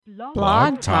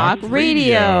Blog Talk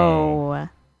Radio.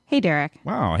 Hey, Dereck.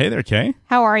 Wow. Hey there, Kay.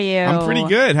 How are you? I'm pretty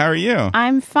good. How are you?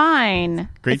 I'm fine.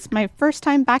 Great. It's my first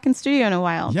time back in studio in a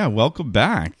while. Yeah, welcome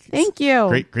back. Thank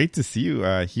you. Great to see you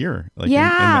here. Like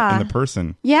yeah. in the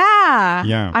person. Yeah.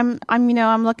 Yeah.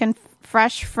 I'm looking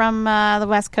fresh from the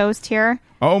West Coast here.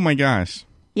 Oh my gosh.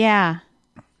 Yeah.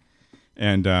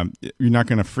 And you're not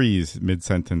going to freeze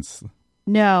mid-sentence.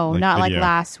 No, not video. like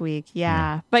last week.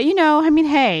 Yeah. But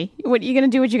hey, what you going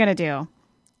to do? What you going to do?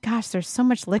 Gosh, there's so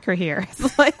much liquor here.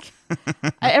 It's like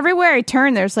everywhere I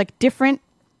turn, there's different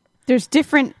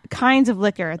kinds of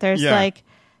liquor. There's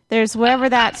there's whatever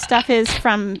that stuff is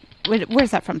from. Where's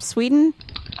that from? Sweden?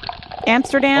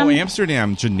 Amsterdam? Oh,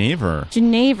 Amsterdam, Geneva,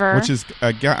 which is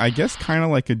I guess kind of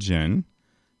like a gin.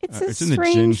 It's in the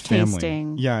gin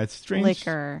family. Yeah, it's strange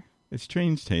liquor. It's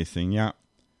strange tasting. Yeah.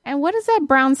 And what is that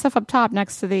brown stuff up top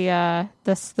next to the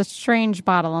strange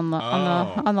bottle on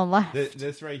the left?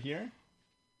 This right here.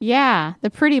 Yeah, the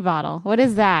pretty bottle. What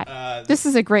is that? This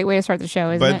is a great way to start the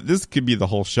show, isn't it? But this could be the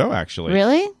whole show, actually.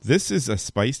 Really? This is a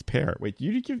spiced pear. Wait,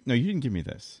 you didn't give me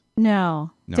this.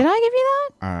 No. Did I give you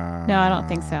that? No, I don't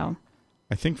think so.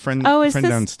 I think friend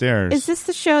downstairs. Is this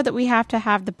the show that we have to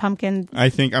have the pumpkin?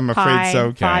 I'm afraid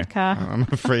so. Kay. Vodka. I'm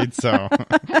afraid so.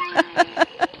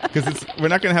 Because we're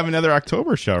not going to have another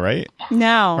October show, right?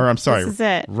 No. Or I'm sorry. This is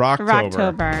it.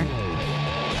 Rocktober.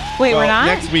 Wait, we're not?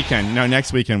 Next weekend. No,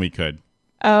 next weekend we could.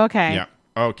 Oh, okay. Yeah.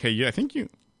 Okay. Yeah, I think you.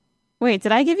 Wait,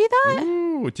 did I give you that?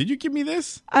 Ooh, did you give me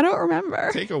this? I don't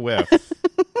remember. Take a whiff.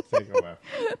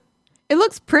 It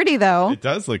looks pretty, though. It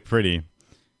does look pretty.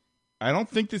 I don't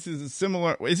think this is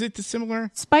similar. Is it similar?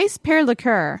 Spiced pear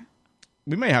liqueur.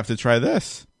 We may have to try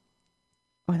this.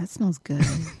 Oh, that smells good.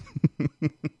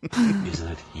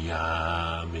 Isn't it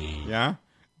yummy? Yeah?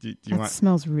 That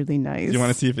smells really nice. Do you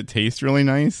want to see if it tastes really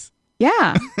nice?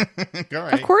 Yeah. All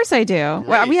right. Of course I do.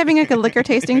 Well, are we having a liquor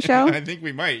tasting show? I think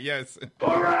we might, yes.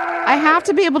 I have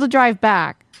to be able to drive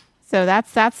back. So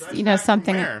that's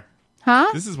something. Where? Huh?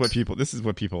 This is what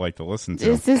people like to listen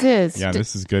to. This is. Yeah,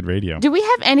 this is good radio. Do we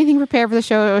have anything prepared for the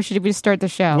show, or should we just start the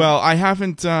show? Well, I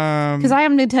haven't. Because I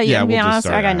am going to tell you. Yeah, to be honest,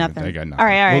 I got nothing. All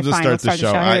right. We'll just fine. start the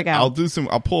show. Here we go.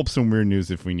 I'll pull up some weird news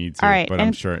if we need to. All right, but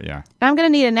I'm sure. Yeah. I'm going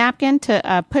to need a napkin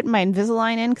to put my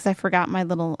Invisalign in because I forgot my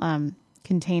little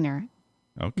container.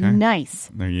 Okay. Nice.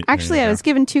 Actually, I was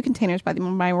given 2 containers by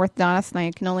my orthodontist, and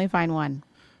I can only find one.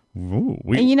 Ooh,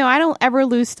 and I don't ever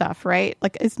lose stuff, right?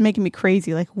 Like, it's making me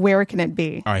crazy. Like, where can it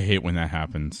be? I hate when that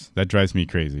happens. That drives me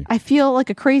crazy. I feel like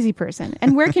a crazy person.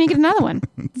 And where can you get another one?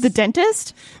 The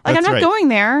dentist? Like, I'm not going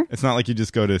there. It's not like you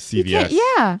just go to CVS.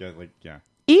 Yeah.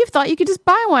 Eve thought you could just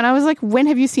buy one. I was like, when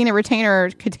have you seen a retainer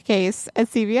case at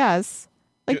CVS?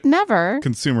 Like, never.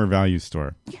 Consumer Value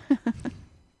Store.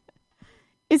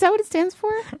 Is that what it stands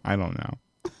for? I don't know.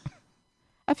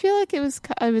 I feel like it was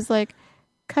like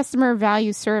customer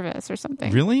value service or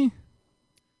something. Really?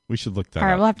 We should look that up. All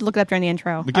right, we'll have to look it up during the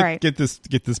intro. All right. Get this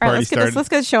party started. Let's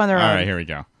get the show on the road. All right, here we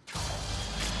go.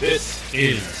 This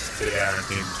is the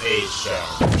Dereck and Kay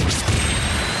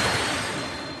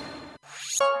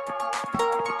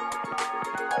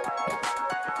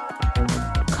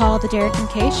Show. Call the Dereck and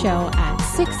Kay Show at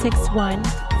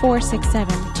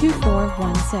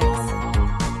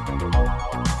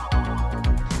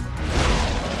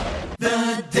 661-467-2416.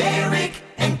 The Dereck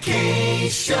and Kay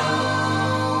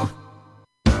Show.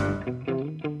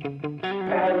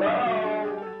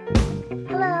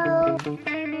 Hello.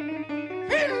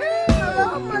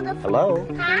 Hello.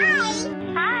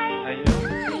 Hi.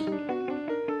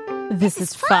 This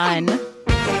is fun.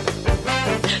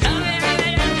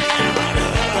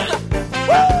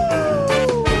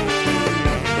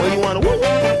 Well, you want to woo woo?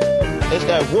 It's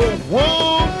that woo woo.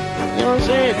 You know what I'm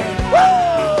saying?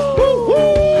 Woo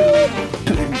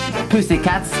woo.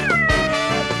 Pussycats.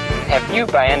 Have you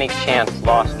by any chance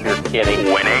lost your kitty?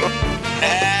 Winning.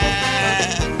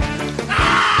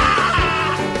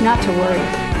 Not to worry.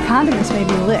 Condiments may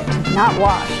be licked, not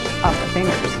washed, off the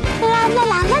fingers. La la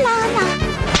la la la la.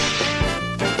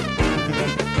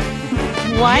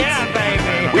 What? Yeah,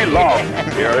 baby. We love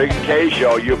Dereck and Kay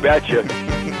Show, you betcha.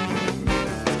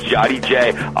 Johnny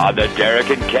J on the Dereck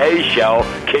and Kay Show,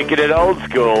 kicking it old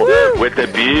school with the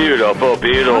beautiful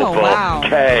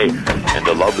Kay and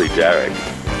the lovely Dereck.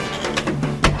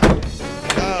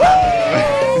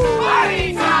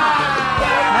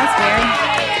 That's weird.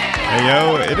 Hey,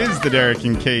 yo, it is the Dereck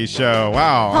and Kay Show.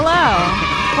 Wow.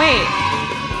 Hello. Wait.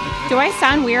 Do I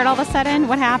sound weird all of a sudden?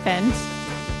 What happened?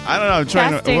 I don't know. I'm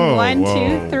trying Testing to. 1,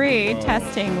 2, 3.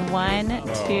 Testing 1, 2, 3.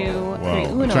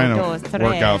 I'm Uno, trying dos, to tres,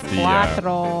 work out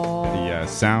cuatro. the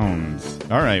sounds.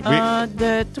 All right. Un,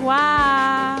 deux,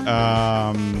 trois.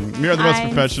 We are the most Eins,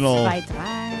 professional zwei,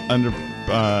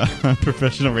 drei.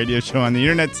 professional radio show on the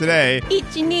internet today.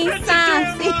 Ichi, ni,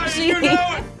 san, ichi.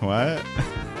 What?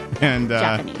 And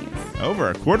Japanese.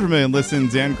 over 250,000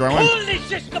 listens and growing. Holy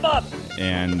shish kebab!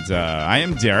 And I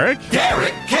am Dereck.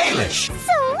 Dereck Kalish.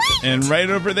 And right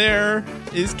over there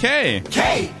is Kay.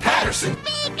 Kay Patterson.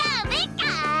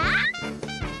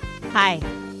 Hi.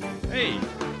 Hey.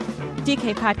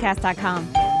 DKPodcast.com.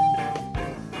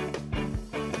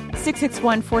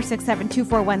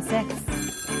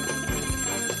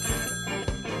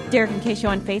 661-467-2416. Dereck and Kay Show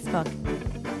on Facebook.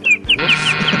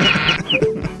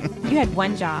 You had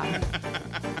one job.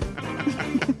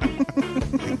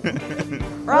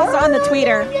 We're also on the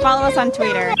Twitter. Follow us on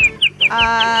Twitter.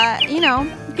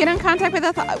 Get in contact with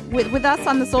us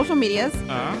on the social medias.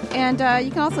 And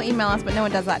you can also email us, but no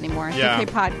one does that anymore. Yeah.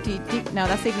 No,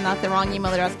 that's even not the wrong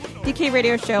email address.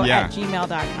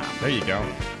 DKRadioshow@gmail.com. There you go.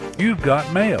 You've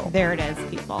got mail. There it is,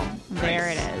 people. There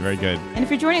it is. Very good. And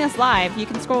if you're joining us live, you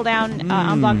can scroll down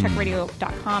on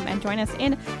blogtalkradio.com and join us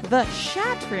in the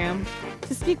chat room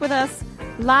to speak with us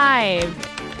live.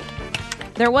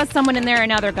 There was someone in there, and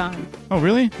now they're gone. Oh,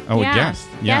 really? Oh, yeah. a guest.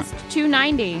 Yeah. Guest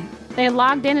 290. They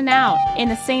logged in and out in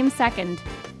the same second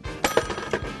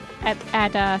at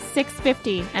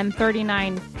 6:50 and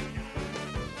 39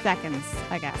 seconds,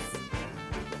 I guess.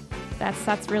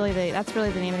 That's really the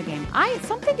name of the game.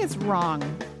 Something is wrong.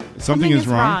 Something is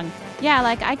wrong? Yeah,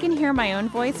 like I can hear my own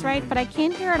voice, right? But I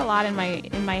can't hear it a lot in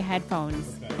my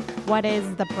headphones. What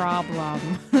is the problem?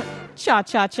 Cha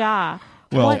cha cha.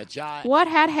 Well, what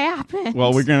had happened?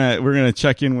 Well, we're gonna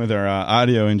check in with our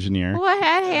audio engineer. What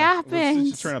had happened? Let's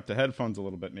just turn up the headphones a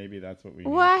little bit. Maybe that's what we.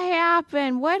 What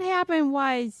happened? What happened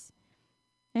was.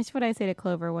 That's what I say to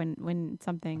Clover when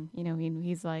something,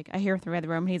 he's like, I hear through the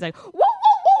room, and he's like, whoa, whoa,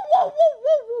 whoa, whoa,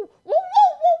 whoa, whoa, whoa,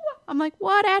 whoa. I'm like,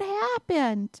 what had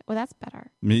happened? Well, that's better.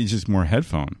 Maybe just more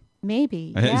headphone.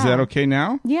 Maybe. Is Yeah. that okay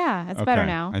now? Yeah, it's better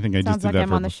now. I think I just Sounds did like that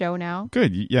I'm on the show now.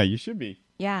 Good. Yeah, you should be.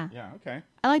 Yeah. Yeah. Okay.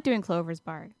 I like doing Clover's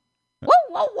bark. Whoa,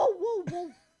 whoa, whoa, whoa,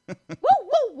 whoa, whoa,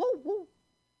 whoa, whoa, whoa.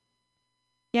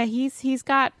 Yeah, he's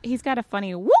got a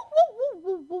funny whoa, whoa, whoa,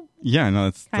 whoa, whoa. Yeah, no,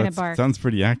 Kinda bark. Sounds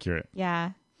pretty accurate.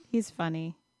 Yeah, he's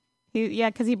funny.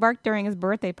 Because he barked during his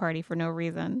birthday party for no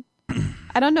reason.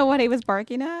 I don't know what he was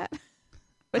barking at,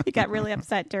 but he got really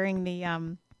upset during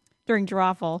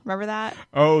Drawful. Remember that?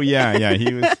 Oh yeah.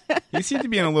 He seemed to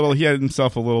be he had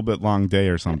himself a little bit long day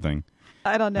or something.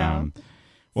 I don't know.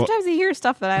 Well, sometimes he hears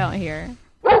stuff that I don't hear.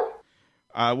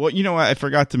 Well, you know what? I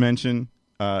forgot to mention.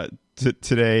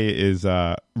 Today is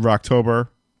Rocktober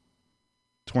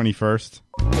 21st,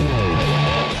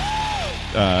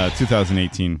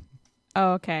 2018.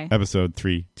 Oh, okay. Episode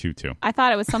 322. I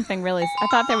thought it was something really. I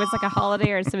thought there was like a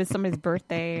holiday or it was somebody's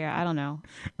birthday. Or, I don't know.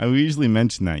 We usually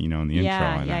mention that, in the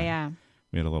intro. Yeah.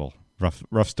 We had a little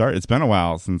rough start. It's been a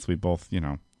while since we both,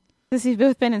 Since we've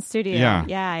both been in studio.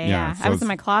 Yeah. So I was in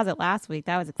my closet last week.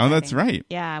 That was exciting. Oh, that's right.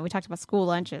 Yeah, we talked about school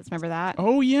lunches. Remember that?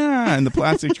 Oh, yeah. And the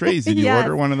plastic trays. Did you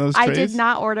order one of those trays? I did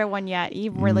not order one yet.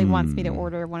 Eve really wants me to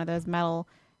order one of those metal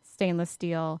stainless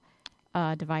steel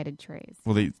divided trays.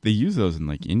 Well, they use those in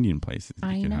like Indian places.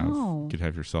 I know. You could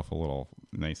have yourself a little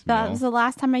nice That meal. was the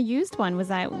last time I used one. Was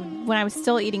when I was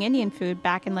still eating Indian food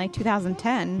back in like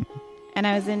 2010, and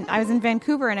I was in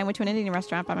Vancouver, and I went to an Indian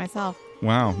restaurant by myself.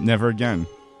 Wow, never again.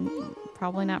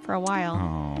 Probably not for a while.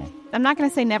 Oh. I'm not going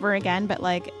to say never again, but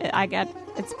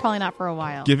it's probably not for a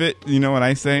while. Give it. You know what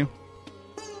I say?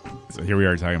 So here we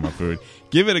are talking about food.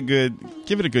 Give it a good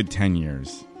 10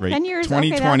 years. Right. 10 years.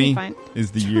 2020 okay, is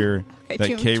the year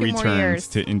that Kay returns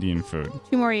to Indian food.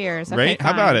 2 more years. Okay, right? fine.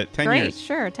 How about it? 10 Great, years.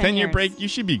 Sure. 10 year break. You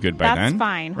should be good by then. That's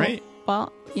fine. Right?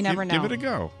 Well, you never know. Give it a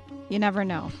go. You never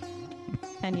know.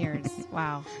 10 years.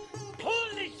 Wow.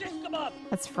 Holy shish kebab!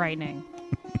 That's frightening.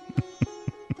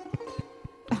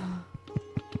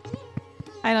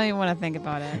 I don't even want to think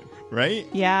about it. Right?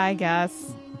 Yeah, I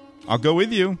guess. I'll go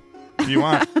with you if you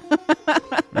want.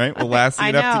 Right? We'll last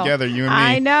it up together, you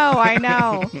and me. I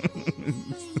know.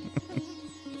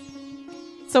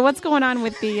 So what's going on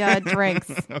with the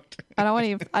drinks? Okay. I don't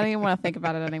even want to think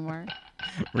about it anymore.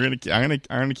 I'm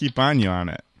gonna keep on you on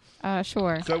it.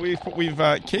 Sure. So we've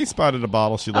Kay spotted a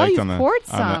bottle she liked on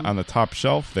the top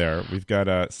shelf there. We've got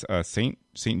a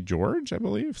Saint George, I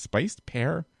believe, spiced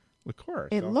pear liqueur.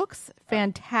 It looks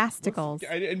fantastical.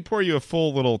 I didn't pour you a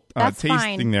full little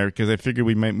tasting there because I figured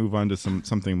we might move on to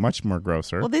something much more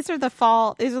grosser. Well, these are the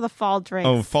fall drinks.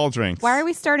 Oh, fall drinks. Why are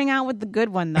we starting out with the good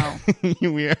one though?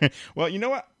 We are. Well, you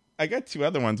know what? I got 2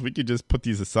 other ones. We could just put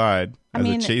these aside as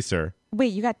a chaser.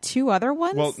 Wait, you got 2 other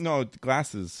ones? Well, no,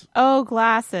 glasses. Oh,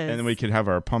 glasses. And then we could have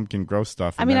our pumpkin grow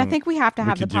stuff. I mean, I think we have to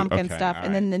have the pumpkin stuff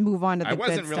and then move on to the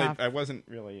good stuff. I wasn't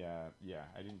really, I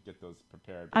didn't get those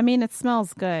prepared. I mean, it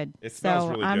smells good. It smells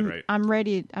really good, right? I'm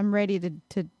ready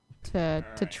to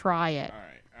try it. All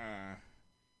right.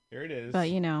 Here it is. But,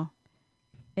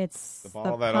 it's the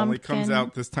bottle that only comes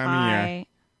out this time of year.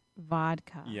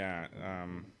 Vodka. Yeah.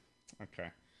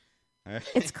 Okay.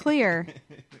 It's clear.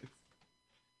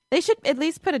 They should at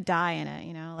least put a dye in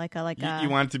it, like a. You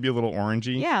want it to be a little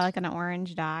orangey? Yeah, like an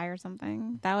orange dye or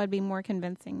something. That would be more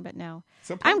convincing. But no,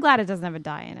 I'm glad it doesn't have a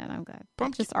dye in it. I'm glad.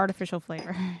 It's just artificial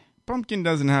flavor. Pumpkin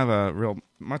doesn't have a real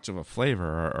much of a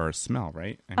flavor or a smell,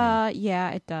 right?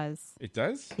 Yeah, it does. It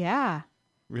does? Yeah.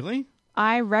 Really?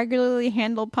 I regularly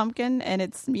handle pumpkin, and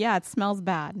it smells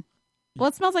bad. Well,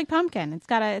 it smells like pumpkin. It's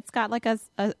got like a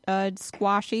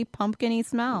squashy, pumpkin-y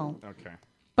smell. Okay.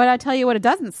 But I tell you what, it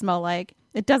doesn't smell like.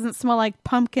 It doesn't smell like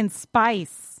pumpkin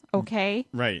spice. Okay.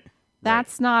 Right. That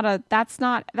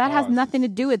has nothing to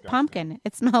do with pumpkin.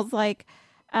 It smells like,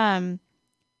 pumpkin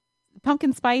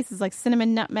spice is like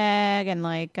cinnamon, nutmeg, and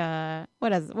like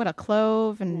what a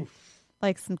clove and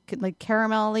like some like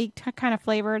caramel-y kind of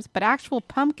flavors. But actual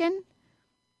pumpkin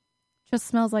just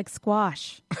smells like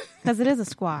squash because it is a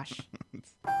squash.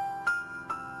 It's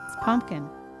pumpkin.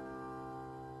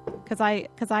 Because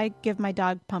I give my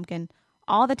dog pumpkin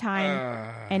all the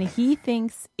time, and he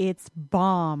thinks it's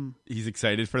bomb. He's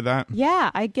excited for that?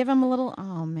 Yeah, I give him a little.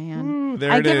 Oh man, Ooh,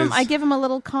 there it is. I give him a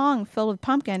little Kong filled with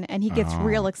pumpkin, and he gets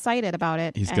real excited about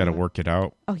it. He's got to work it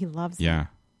out. Oh, he loves it. Yeah,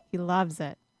 he loves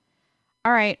it.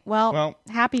 All right, well,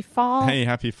 happy fall. Hey,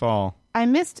 happy fall. I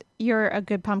missed You're a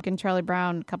Good Pumpkin, Charlie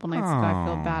Brown, a couple nights ago. I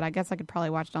feel bad. I guess I could probably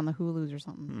watch it on the Hulus or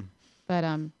something. But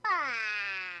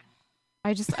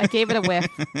I gave it a whiff.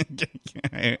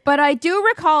 But I do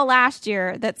recall last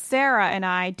year that Sarah and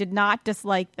I did not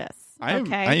dislike this.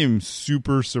 I am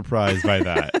super surprised by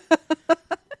that.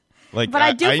 But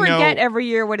I do forget every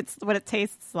year what it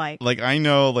tastes like. Like I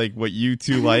know like what you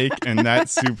two like, and that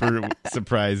super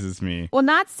surprises me. Well,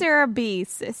 not Sarah B.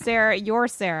 Sarah, your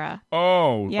Sarah.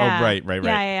 Oh, yeah. Oh,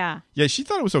 right. Yeah, she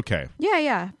thought it was okay.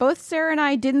 Yeah. Both Sarah and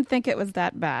I didn't think it was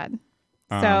that bad.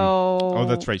 Oh,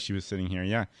 that's right. She was sitting here.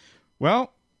 Yeah.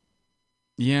 Well,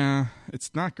 yeah,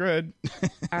 it's not good.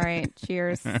 All right.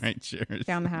 Cheers. All right. Cheers.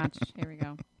 Down the hatch. Here we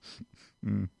go.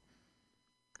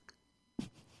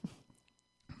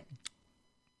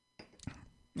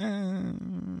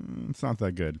 It's not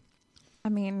that good. I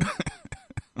mean,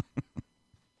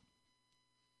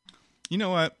 you know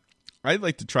what? I'd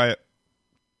like to try it.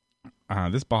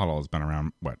 This bottle has been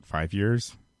around, 5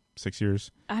 years? 6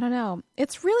 years? I don't know.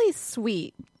 It's really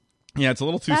sweet. Yeah, it's a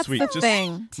little too That's sweet. The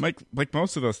thing. Like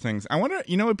most of those things. I wonder,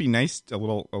 it'd be nice, a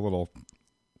little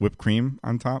whipped cream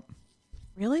on top.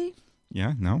 Really?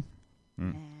 Yeah, no?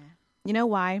 Nah. You know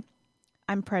why?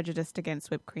 I'm prejudiced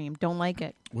against whipped cream. Don't like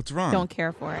it. What's wrong? Don't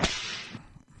care for it.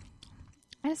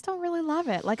 I just don't really love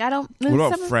it. Like I don't. What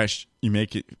about fresh? You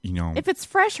make it, If it's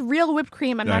fresh, real whipped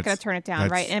cream, I'm not going to turn it down,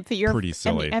 right? And if pretty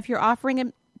silly. And if you're offering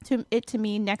it to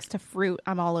me next to fruit,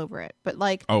 I'm all over it. But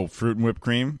like, fruit and whipped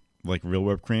cream, like real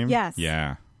whipped cream. Yes.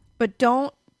 Yeah. But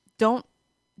don't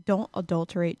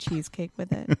adulterate cheesecake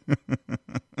with it,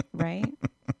 right?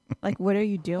 Like, what are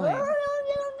you doing?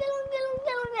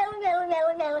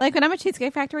 Like when I'm at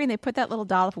Cheesecake Factory and they put that little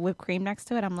dollop of whipped cream next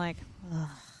to it, I'm like, ugh.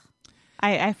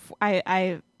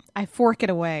 I fork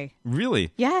it away.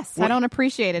 Really? Yes, I don't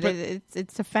appreciate it.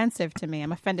 It's offensive to me.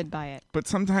 I'm offended by it. But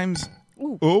sometimes,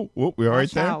 we're all right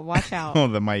there. Watch out! Oh,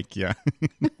 the mic, yeah.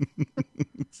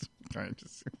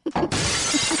 All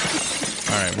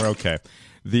right, we're okay.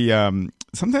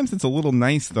 Sometimes it's a little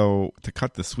nice though to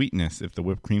cut the sweetness. If the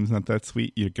whipped cream's not that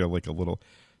sweet, you get like a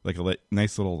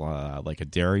nice little like a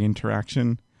dairy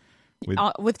interaction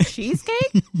with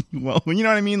cheesecake. Well, you know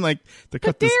what I mean, like to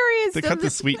cut the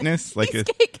sweetness. Like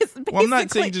cheesecake is basically I'm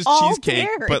not saying just cheesecake,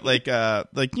 dairy. but like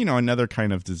another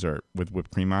kind of dessert with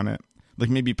whipped cream on it, like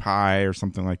maybe pie or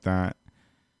something like that.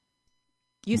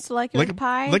 Used to like your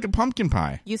pie? Like a pumpkin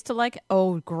pie. Used to like,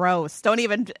 gross. Don't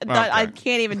even, I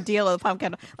can't even deal with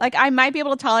pumpkin. Like, I might be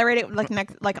able to tolerate it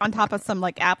like on top of some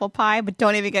like apple pie, but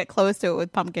don't even get close to it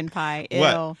with pumpkin pie.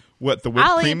 Ew. What, the whipped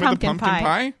cream with the pumpkin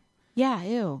pie? Yeah,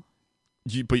 ew.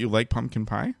 But you like pumpkin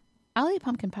pie? I'll eat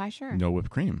pumpkin pie, sure. No whipped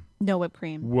cream? No whipped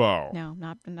cream. Whoa. No,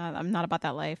 I'm not about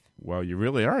that life. Well, you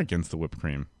really are against the whipped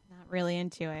cream. Not really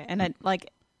into it. And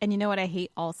And you know what I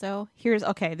hate also?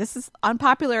 This is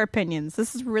unpopular opinions.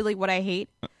 This is really what I hate.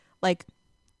 Like,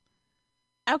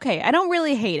 okay, I don't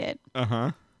really hate it.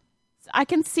 Uh-huh. I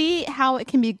can see how it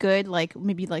can be good, like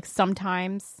maybe like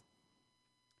sometimes,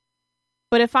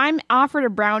 But if I'm offered a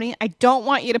brownie, I don't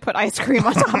want you to put ice cream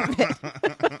on top of it.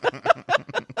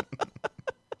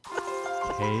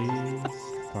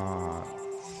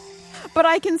 But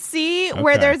I can see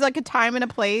where there's like a time and a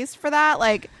place for that.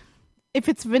 Like if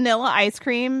it's vanilla ice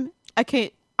cream,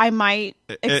 I might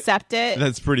accept it.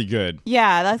 That's pretty good.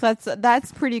 Yeah,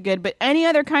 that's pretty good. But any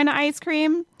other kind of ice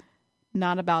cream,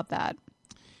 not about that.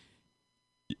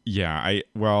 Yeah,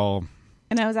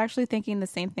 And I was actually thinking the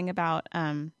same thing about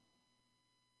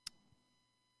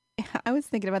I was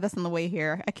thinking about this on the way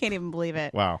here. I can't even believe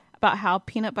it. Wow. About how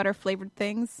peanut butter flavored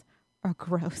things are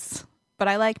gross. But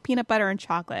I like peanut butter and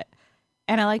chocolate.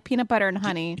 And I like peanut butter and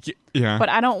honey. Yeah. But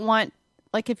I don't want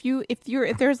like if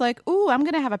there's like, ooh, I'm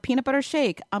gonna have a peanut butter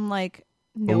shake. I'm like,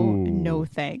 no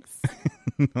thanks.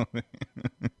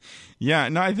 Yeah,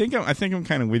 no, I think I'm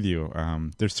kind of with you.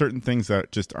 There's certain things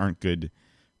that just aren't good,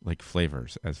 like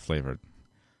flavors as flavored.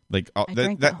 Like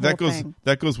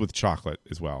that goes with chocolate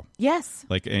as well. Yes.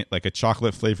 Like a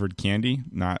chocolate flavored candy,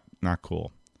 not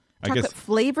cool. Chocolate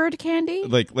flavored candy?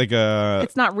 Like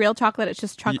it's not real chocolate, it's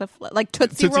just chocolate like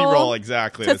Tootsie Roll. Tootsie Roll,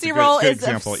 exactly. Tootsie Roll is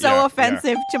example. so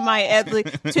offensive to my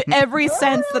to every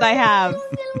sense that I have.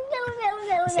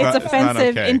 It's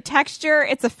offensive in texture,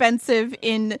 it's offensive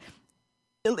in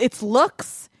its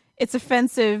looks, it's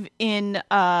offensive in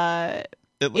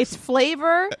its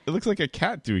flavor. It looks like a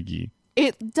cat doogie.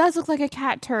 It does look like a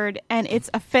cat turd, and it's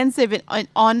offensive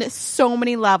on so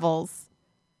many levels.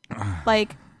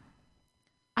 Like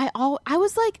I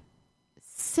was like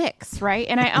 6, right?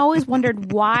 And I always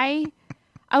wondered why.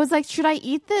 I was like, should I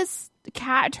eat this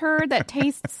cat turd that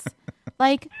tastes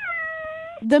like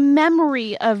the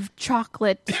memory of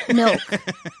chocolate milk,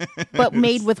 but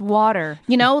made with water?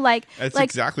 You know, like that's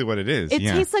exactly what it is. It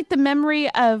tastes like the memory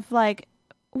of like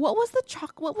what was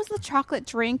the chocolate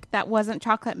drink that wasn't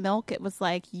chocolate milk? It was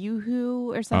like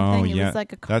Yoo-hoo or something. It was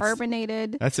like a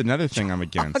carbonated. That's another thing I'm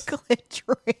against. Chocolate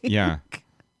drink. Yeah.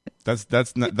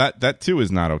 That's not that too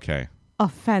is not okay.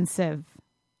 Offensive.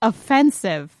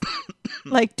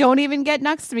 Like, don't even get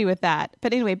next to me with that.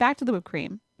 But anyway, back to the whipped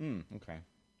cream. Okay.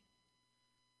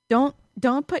 Don't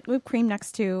put whipped cream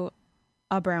next to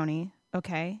a brownie.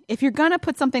 Okay. If you're gonna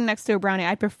put something next to a brownie,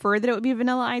 I'd prefer that it would be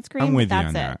vanilla ice cream. I'm with that's you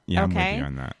on it. that. Yeah, okay? I'm with you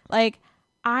on that. Like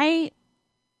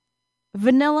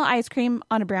vanilla ice cream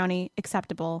on a brownie,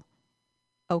 acceptable.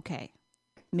 Okay.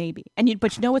 Maybe.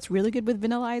 But you know what's really good with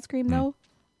vanilla ice cream though?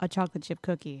 A chocolate chip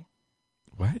cookie.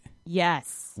 What?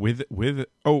 Yes. With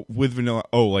vanilla.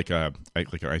 Oh, like an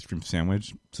ice cream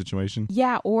sandwich situation.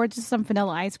 Yeah, or just some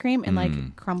vanilla ice cream and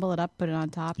like crumble it up, put it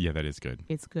on top. Yeah, that is good.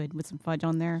 It's good with some fudge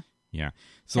on there. Yeah,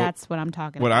 so that's what I'm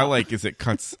talking about. What I like is it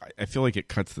cuts. I feel like it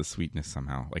cuts the sweetness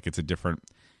somehow. Like it's a different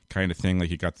kind of thing.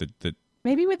 Like you got the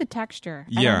maybe with the texture.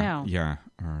 Yeah, I don't know. Yeah,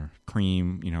 or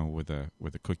cream. You know, with a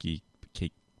cookie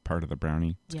cake part of the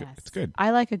brownie. It's good. I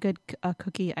like a good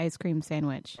cookie ice cream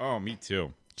sandwich. Oh, me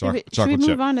too. Should we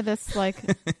move on to this like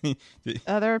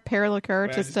other pear liqueur?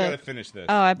 Well, just to finish this.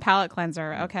 Oh, a palate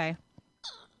cleanser. Okay.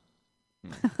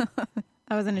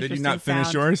 That was an interesting. Did you not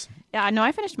finish yours? Yeah, no,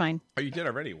 I finished mine. Oh, you did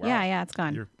already? Wow. Yeah, it's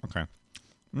gone. Okay.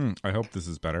 I hope this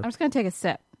is better. I'm just gonna take a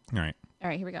sip. All right,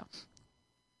 here we go.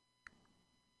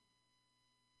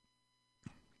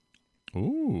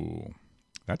 Ooh,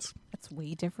 that's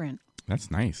way different.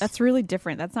 That's nice. That's really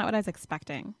different. That's not what I was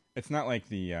expecting. It's not like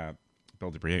the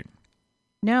Belle de Brie.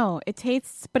 No, it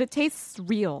tastes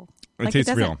real. It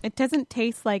tastes real. It doesn't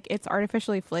taste like it's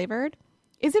artificially flavored.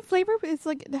 Is it flavored? It's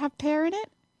like to have pear in it?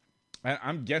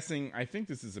 I'm guessing. I think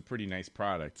this is a pretty nice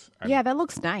product. Yeah, that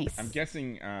looks nice. I'm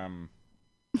guessing.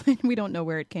 We don't know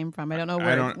where it came from. I don't know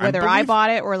whether I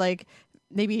bought it or like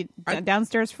maybe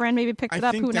downstairs friend maybe picked it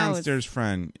up. Who knows? Downstairs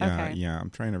friend. Okay. Yeah. I'm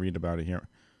trying to read about it here.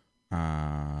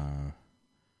 Some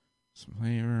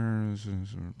flavors,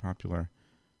 popular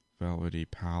velvety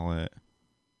palate.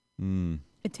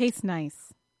 It tastes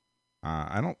nice.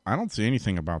 I don't see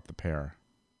anything about the pear.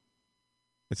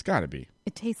 It's got to be.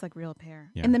 It tastes like real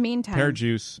pear. Yeah. In the meantime, pear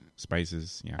juice,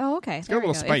 spices. Yeah. Oh, okay. It's got a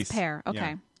little spice. It's pear.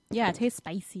 Okay. Yeah, it tastes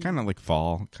spicy. Kind of like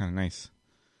fall. Kind of nice.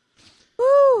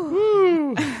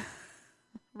 Woo!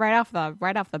 right off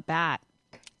the bat.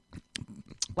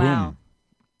 Wow. Boom.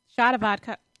 Shot of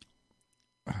vodka.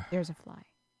 There's a fly.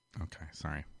 Okay,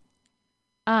 sorry.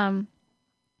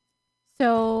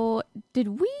 So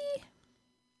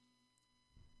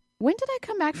when did I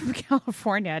come back from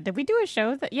California? Did we do a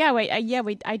show?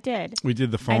 I did. We did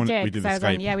the phone. I did, we did the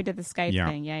Skype. we did the Skype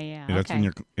thing. Yeah. That's when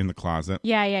you're in the closet.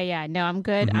 Yeah. No, I'm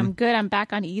good. Mm-hmm. I'm good. I'm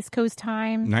back on East Coast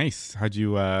time. Nice. How'd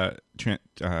you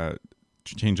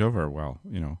change over? Well,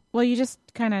 Well, you just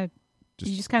kind of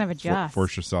adjust.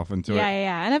 Force yourself into it.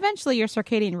 Yeah. And eventually your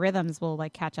circadian rhythms will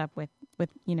like catch up with with,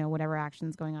 whatever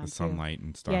action's going on. The sunlight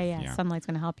and stuff. Yeah. Sunlight's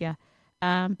going to help you.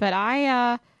 But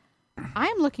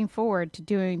I'm looking forward to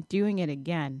doing it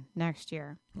again next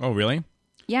year. Oh, really?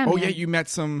 Yeah. Oh, yeah. You met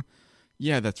some.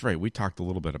 Yeah, that's right. We talked a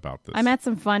little bit about this. I met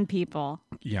some fun people.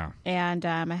 Yeah. And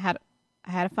I had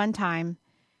a fun time.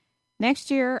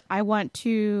 Next year, I want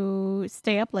to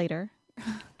stay up later.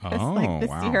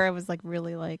 This year, I was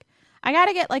really I got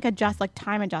to get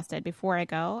time adjusted before I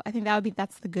go. I think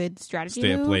that's the good strategy.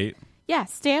 Stay up late. Yeah,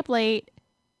 stay up late.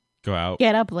 Go out.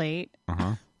 Get up late.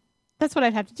 That's what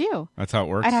I'd have to do. That's how it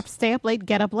works. I'd have to stay up late,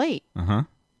 get up late.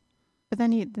 But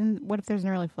then what if there's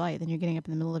an early flight? Then you're getting up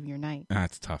in the middle of your night.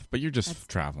 That's tough. But you're just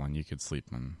traveling. You could sleep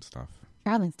and stuff.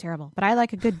 Traveling's terrible. But I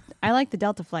like the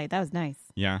Delta flight. That was nice.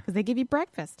 Yeah. Because they give you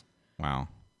breakfast. Wow.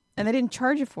 And they didn't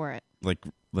charge you for it.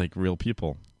 Like real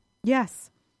people.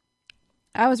 Yes.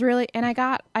 I was and I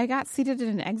got seated in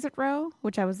an exit row,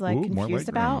 which I was confused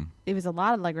about. It was a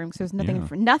lot of legroom because there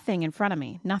was nothing in front of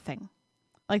me. Nothing.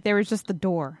 There was just the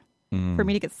door for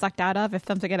me to get sucked out of if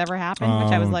something had ever happened,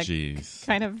 which I was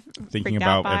kind of thinking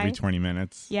about every 20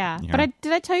 minutes. Yeah. But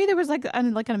did I tell you there was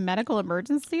a medical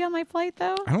emergency on my flight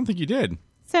though? I don't think you did.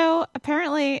 So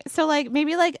apparently,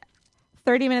 maybe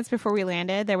 30 minutes before we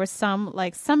landed, there was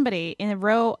somebody in the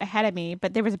row ahead of me,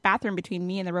 but there was a bathroom between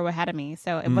me and the row ahead of me.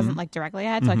 So it wasn't directly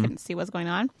ahead, so I couldn't see what's going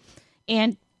on.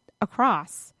 And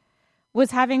across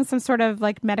was having some sort of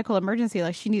medical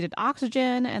emergency. She needed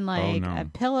oxygen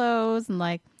and pillows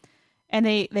and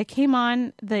they came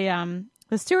on the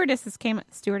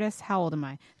stewardess. How old am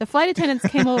I? The flight attendants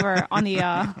came over on the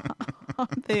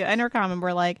intercom and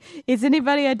were like, "Is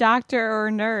anybody a doctor or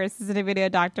a nurse? Is anybody a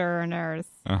doctor or a nurse?"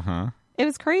 It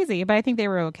was crazy, but I think they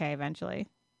were okay eventually.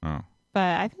 Oh.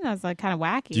 But I think that was kind of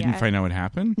wacky. Didn't find out what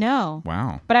happened? No.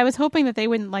 Wow. But I was hoping that they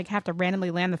wouldn't have to randomly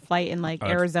land the flight in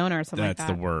Arizona or something like that.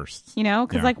 That's the worst.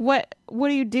 Because what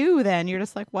do you do then? You're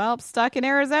just I'm stuck in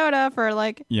Arizona for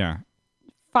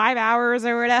 5 hours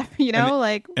or whatever,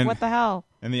 what the hell?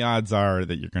 And the odds are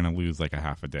that you're going to lose a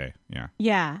half a day.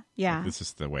 Yeah. Yeah. This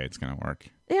is the way it's going to work.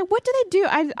 Yeah. What do they do?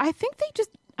 I think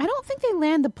I don't think they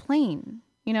land the plane,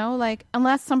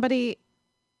 unless somebody.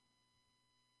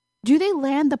 Do they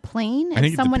land the plane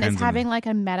if someone is having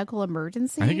a medical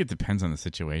emergency? I think it depends on the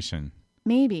situation.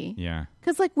 Maybe. Yeah.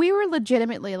 Because we were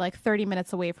legitimately 30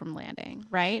 minutes away from landing,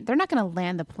 right? They're not going to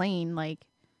land the plane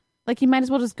you might as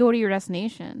well just go to your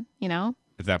destination, At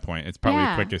that point, it's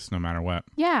probably quickest no matter what.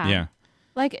 Yeah.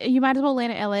 Yeah. You might as well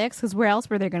land at LAX because where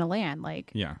else were they going to land?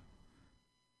 Yeah.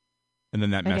 And then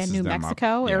that messes New them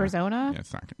Mexico, up. Arizona. Yeah,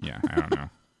 it's not. Yeah, I don't know.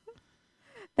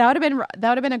 That would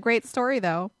have been a great story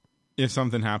though. If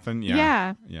something happened,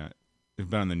 yeah. It's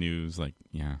been on the news,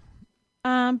 yeah.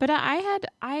 But I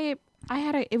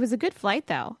had it was a good flight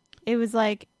though. It was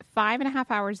 5.5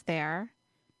 hours there,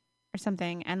 or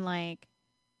something, and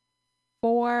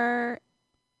 4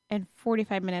 and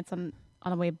 45 minutes on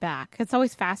the way back. It's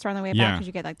always faster on the way back because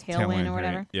you get tailwind or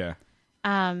whatever. Right.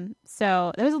 Yeah.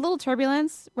 So there was a little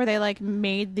turbulence where they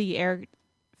made the air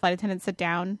flight attendant sit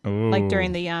down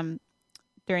during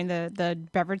the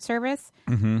beverage service.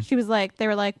 She was they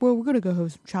were well, we're gonna go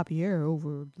have some choppy air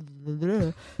over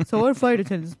so our flight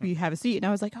attendants have a seat, and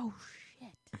I was oh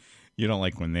shit. You don't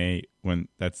when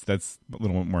that's a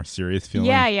little bit more serious feeling.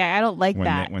 Yeah, I don't like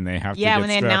that when they have to when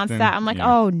they announce that. I'm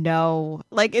oh no,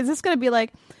 is this gonna be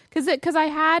because I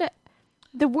had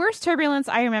the worst turbulence.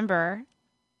 I remember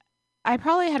I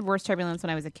probably had worse turbulence when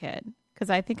I was a kid. Because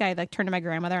I think I turned to my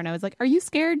grandmother and I was "Are you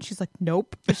scared?" She's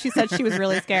nope. But she said she was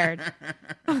really scared.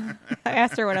 I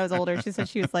asked her when I was older. She said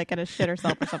she was gonna shit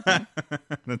herself or something.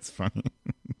 That's funny.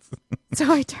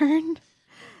 So I turned.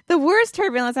 The worst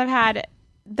turbulence I've had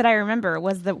that I remember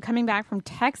was coming back from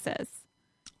Texas,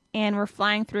 and we're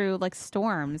flying through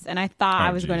storms, and I thought I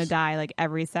was going to die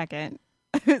every second.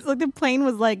 It's the plane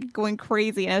was going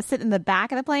crazy, and I was sitting in the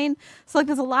back of the plane. So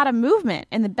there's a lot of movement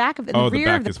in the back of the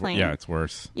rear of the plane. Yeah, it's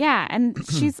worse. Yeah, and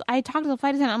I talked to the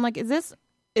flight attendant. I'm is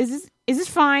this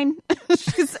fine?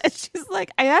 she's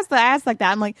I asked like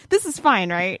that. I'm this is fine,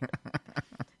 right?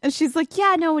 And she's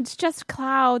yeah, no, it's just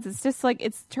clouds. It's just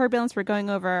it's turbulence. We're going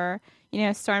over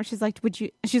storm. She's would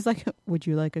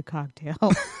you like a cocktail?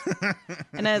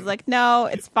 And I was no,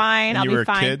 it's fine. I'll be fine. You were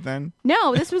a kid then?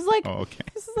 No, this was oh, okay.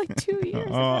 This is 2 years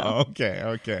ago. Oh,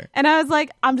 okay. And I was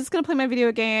I'm just gonna play my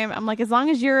video game. I'm as long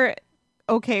as you're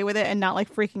okay with it and not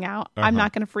freaking out, I'm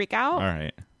not gonna freak out. All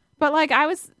right. But I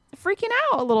was freaking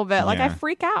out a little bit. I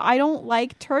freak out. I don't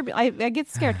like turbulence. I get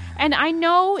scared. And I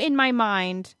know in my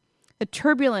mind the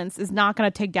turbulence is not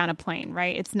going to take down a plane,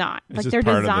 right? It's not. They're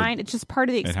designed. It's just part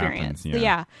of the experience. Happens,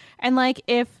 yeah. And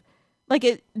if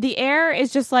the air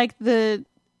is just the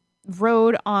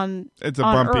road on It's a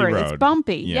on bumpy Earth. road. It's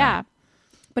bumpy, Yeah.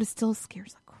 but it still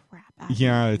scares the crap out of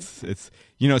Yeah, me. it's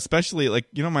especially like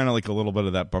you don't mind like a little bit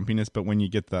of that bumpiness, but when you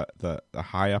get the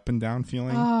high up and down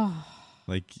feeling,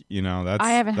 like that's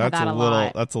I haven't had that's that a a little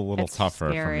lot. it's a little It's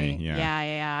tougher scary. for me.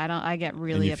 Yeah. I get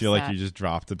really and you upset. feel like you just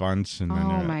dropped a bunch, and then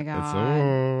Oh you're, my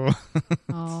God.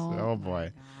 oh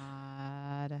boy,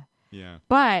 God. yeah.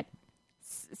 But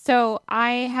so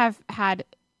I have had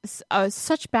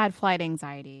such bad flight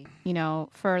anxiety,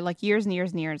 for like years and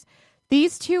years and years.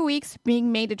 These 2 weeks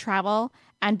being made to travel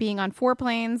and being on 4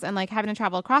 planes and like having to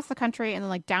travel across the country and then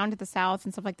like down to the south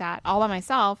and stuff like that all by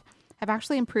myself have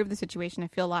actually improved the situation. I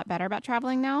feel a lot better about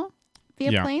traveling now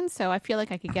via plane. So I feel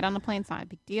like I could get on the plane. It's not a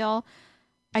big deal.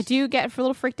 I do get a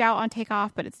little freaked out on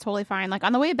takeoff, but it's totally fine. Like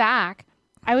on the way back,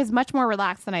 I was much more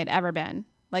relaxed than I'd ever been.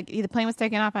 Like the plane was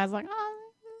taking off. I was like, oh,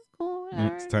 this is cool.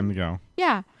 Whatever. It's time to go.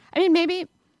 Yeah. I mean, maybe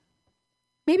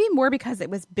more because it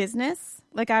was business.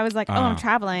 Like I was like, oh, I'm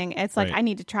traveling. It's like, right. I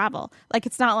need to travel. Like,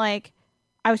 it's not like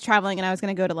I was traveling and I was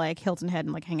going to go to like Hilton Head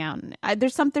and like hang out. And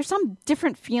there's some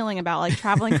different feeling about like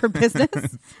traveling for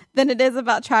business than it is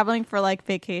about traveling for like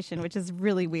vacation, which is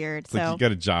really weird. It's like you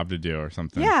got a job to do or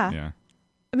something. Yeah.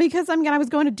 Because I was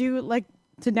going to do like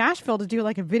to Nashville to do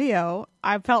like a video.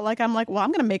 I felt like I'm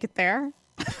going to make it there.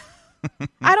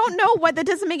 I don't know what that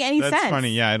doesn't make any sense. That's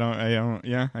funny. Yeah, I don't.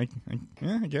 Yeah, I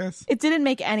guess it didn't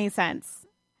make any sense.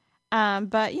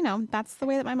 But that's the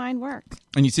way that my mind works.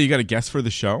 And you say you got a guest for the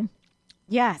show?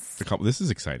 Yes. This is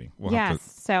exciting.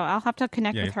 So I'll have to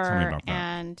connect with tell me her about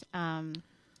that. and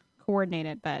coordinate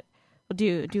it. But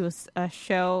we'll do a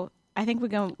show. I think we're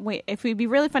going. Wait, if it'd be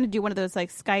really fun to do one of those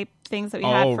like Skype things that we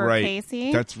had for right.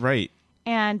 Casey. That's right.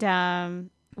 And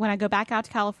when I go back out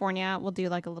to California, we'll do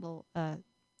like a little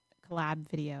collab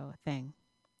video thing.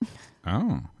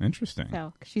 Oh, interesting.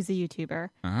 So she's a YouTuber.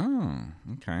 Oh,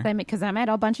 okay. Because I met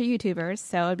a bunch of YouTubers,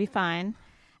 so it'd be fun.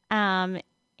 And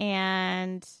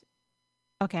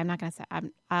okay, I'm not gonna say.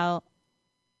 I'll.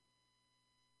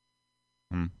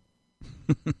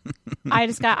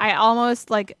 I almost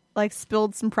like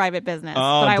spilled some private business, but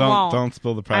I won't. Don't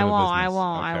spill the private business. I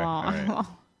won't. Okay, I won't. right. I won't.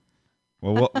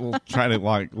 Well,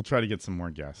 we'll try to get some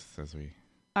more guests as we.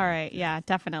 All right. Yeah,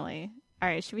 definitely. All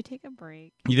right. Should we take a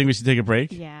break? You think we should take a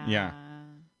break? Yeah.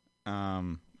 Yeah.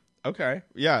 Okay.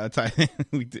 Yeah.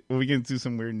 We can do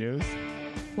some weird news.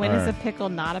 When is a pickle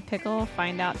not a pickle?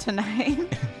 Find out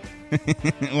tonight.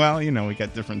 Well, we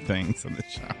got different things on the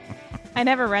show. I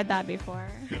never read that before.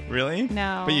 Really?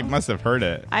 No. But you must have heard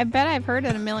it. I bet I've heard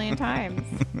it a million times.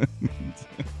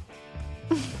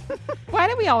 Why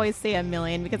do we always say a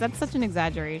million? Because that's such an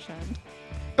exaggeration.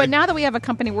 But now that we have a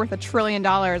company worth $1 trillion,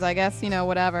 I guess,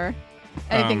 whatever.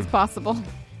 Anything's possible.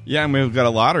 Yeah, and we've got a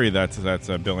lottery that's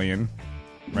 $1 billion,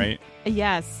 right?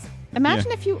 Yes.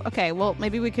 Imagine if you... Okay, well,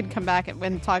 maybe we could come back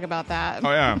and talk about that.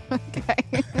 Oh, yeah.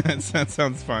 Okay. That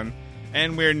sounds fun.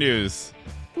 And weird news.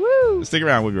 Woo! Stick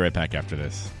around. We'll be right back after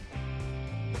this.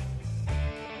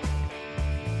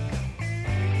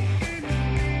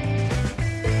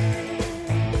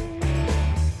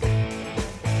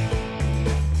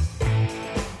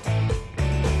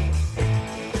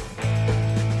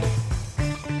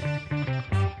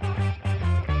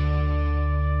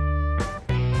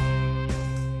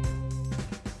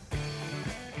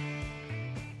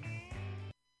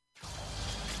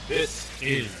 This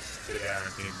is the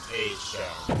Dereck and Kay Show.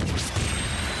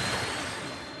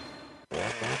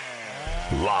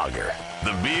 Lager,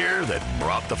 the beer that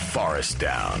brought the forest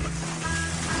down.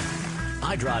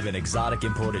 I drive an exotic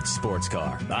imported sports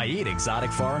car. I eat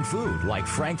exotic foreign food like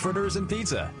frankfurters and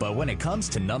pizza. But when it comes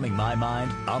to numbing my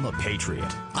mind, I'm a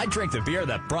patriot. I drink the beer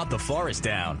that brought the forest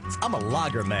down. I'm a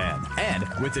lager man. And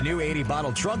with the new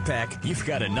 80-bottle trunk pack, you've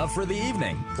got enough for the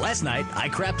evening. Last night, I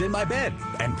crapped in my bed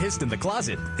and pissed in the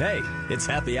closet. Hey, it's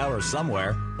happy hour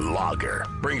somewhere. Lager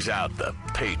brings out the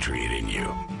patriot in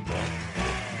you.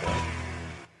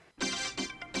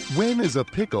 When is a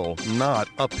pickle not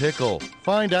a pickle?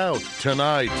 Find out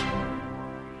tonight.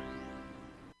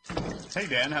 Hey,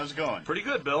 Dan, how's it going? Pretty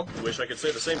good, Bill. Wish I could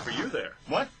say the same for you there.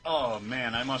 What? Oh,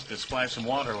 man, I must have splashed some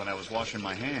water when I was washing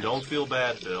my hands. Don't feel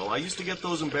bad, Bill. I used to get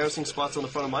those embarrassing spots on the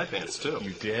front of my pants, too.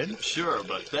 You did? Sure,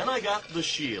 but then I got the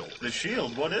Shield. The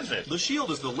Shield? What is it? The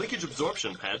Shield is the leakage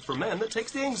absorption pad for men that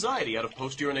takes the anxiety out of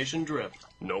post-urination drip.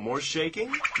 No more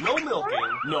shaking, no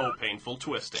milking, no painful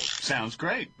twisting. Sounds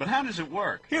great, but how does it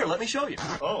work? Here, let me show you.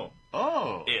 Oh.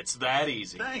 It's that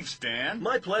easy. Thanks, Dan.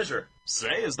 My pleasure.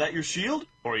 Say, is that your Shield?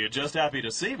 Or are you just happy to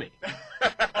see me?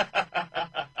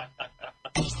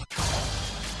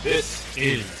 This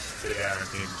is the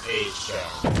Dereck and Kay Show.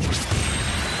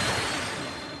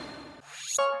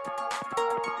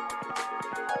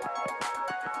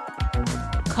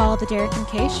 Call the Dereck and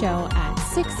Kay Show at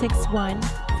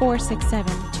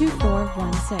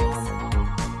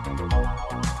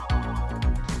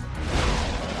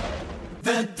 661-467-2416.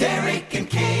 The Dereck and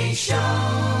Kay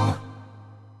Show.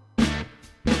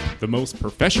 The most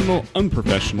professional,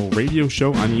 unprofessional radio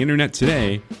show on the internet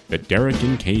today, The Dereck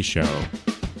and Kay Show.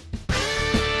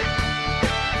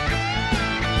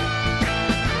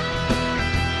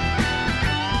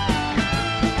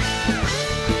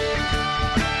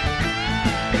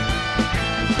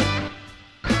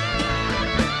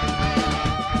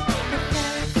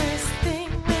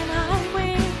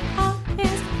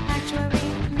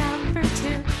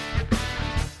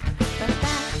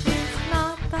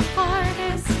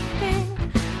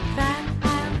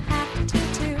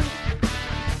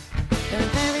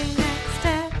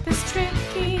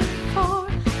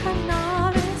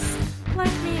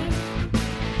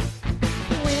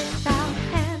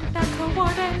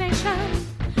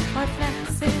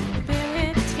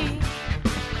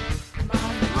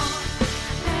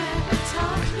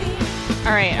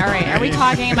 All right. Are we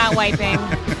talking about wiping?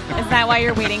 Is that why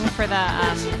you're waiting for the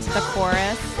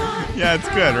chorus? Yeah, it's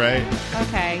good, right?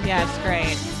 Okay, yeah, it's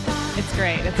great. It's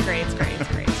great.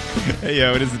 Hey,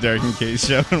 yo, it is the Dereck and Kay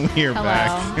Show, and we are Hello.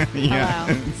 back. Yeah.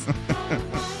 Hello.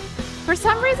 For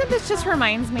some reason, this just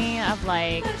reminds me of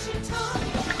like...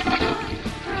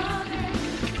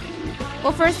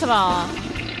 Well, first of all,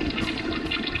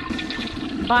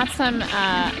 bought some...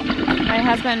 my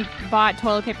husband bought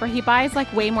toilet paper. He buys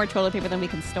like way more toilet paper than we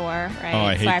can store, right? Oh,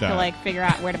 I hate so I have that. to like figure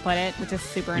out where to put it, which is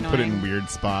super annoying. Put it in weird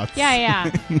spots. Yeah.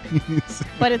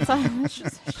 But it's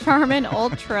Charmin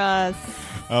Ultra.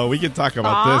 Oh, we could talk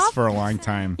about this for a long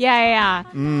time. Yeah.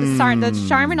 The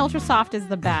Charmin Ultra Soft is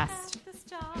the best.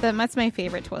 That's my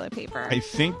favorite toilet paper. I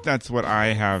think that's what I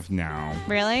have now.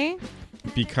 Really?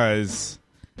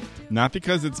 Not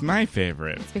because it's my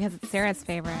favorite. It's because it's Sarah's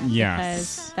favorite. Yes.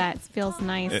 Because that feels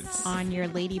nice on your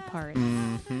lady parts.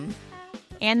 Mm-hmm.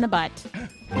 And the butt.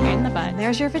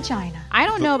 There's your vagina. I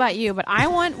don't know about you, but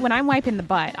when I'm wiping the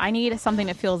butt, I need something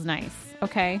that feels nice,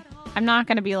 okay? I'm not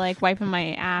going to be like wiping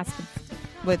my ass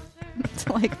with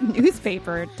like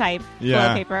newspaper type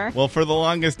toilet paper. Well, for the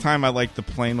longest time, I liked the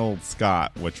plain old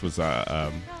Scott, which was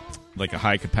like a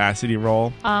high capacity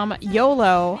roll.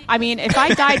 YOLO. I mean, if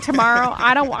I died tomorrow,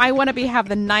 I want to have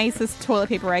the nicest toilet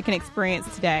paper I can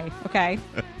experience today. Okay,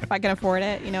 if I can afford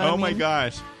it, you know. What I mean? My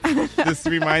gosh, this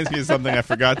reminds me of something I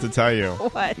forgot to tell you.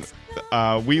 What?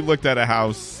 We looked at a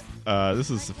house. This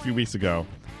was a few weeks ago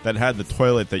that had the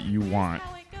toilet that you want.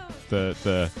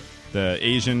 The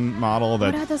Asian model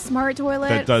that the smart toilet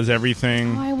that does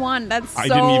everything. Oh, I want that's so I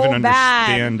didn't even bad.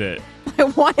 understand it. I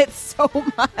want it so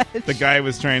much. The guy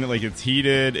was trying to it's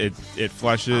heated, it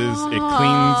flushes, it cleans.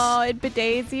 Oh, it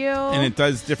bidets you. And it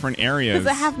does different areas.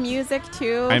 Does it have music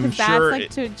too? I'm sure that's like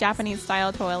to Japanese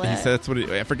style toilet. He said that's what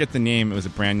I forget the name. It was a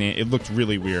brand name. It looked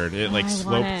really weird. It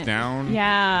sloped down.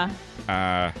 Yeah.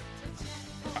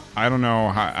 I don't know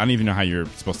how. I don't even know how you're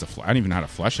supposed to. I don't even know how to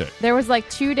flush it. There was like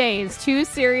 2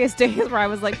 serious days where I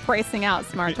was like pricing out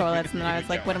smart toilets, and then I was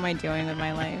like, "What am I doing with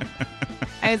my life?"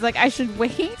 I was like, "I should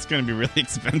wait." It's going to be really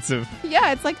expensive.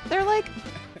 Yeah, it's like they're like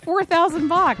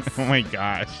 $4,000. Oh my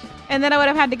gosh! And then I would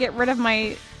have had to get rid of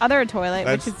my other toilet,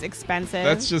 which is expensive.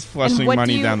 That's just flushing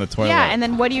money down the toilet. Yeah, and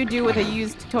then what do you do with a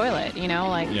used toilet? You know,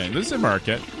 like yeah, there's a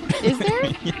market. Is there?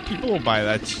 Yeah, people will buy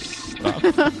that stuff.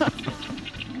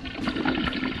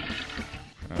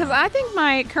 Because I think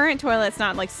my current toilet's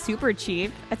not like super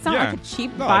cheap. It's not like a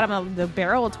cheap bottom of the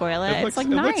barrel toilet. It's like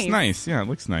nice. It looks nice. Yeah, it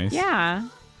looks nice. Yeah.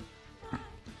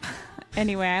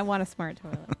 Anyway, I want a smart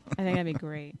toilet. I think that'd be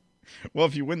great. Well,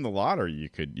 if you win the lottery, you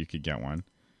could get one.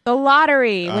 The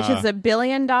lottery, which is $1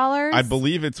 billion. I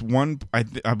believe it's one.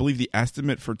 I believe the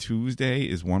estimate for Tuesday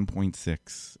is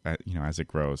 1.6. As it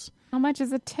grows. How much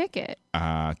is a ticket?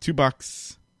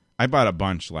 $2. I bought a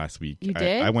bunch last week. You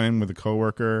did? I went in with a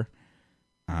coworker.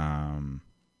 And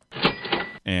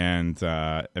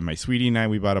my sweetie and I,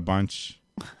 we bought a bunch.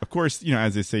 Of course,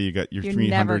 as they say, you got your 300. You're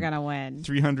never gonna win.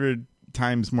 300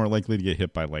 times more likely to get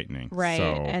hit by lightning. Right, so,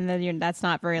 and then that's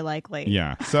not very likely.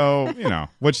 Yeah, so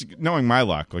which knowing my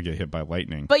luck, I'll get hit by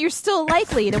lightning. But you're still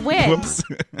likely to win. Whoops!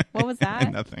 What was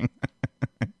that? Nothing.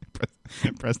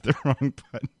 Press the wrong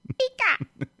button.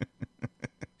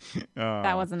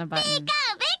 That wasn't a button.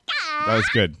 That was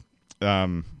good.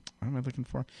 What am I looking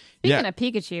for? Speaking of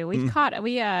Pikachu,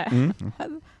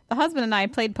 the husband and I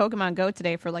played Pokemon Go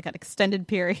today for like an extended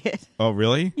period. Oh,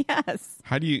 really? Yes.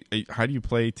 How do you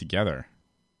play together?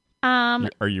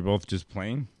 Are you both just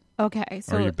playing? Okay,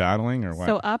 so are you battling or what?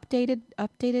 So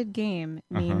updated game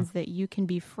means that you can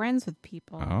be friends with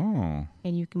people. Oh.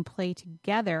 And you can play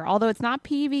together. Although it's not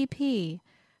PvP,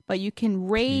 but you can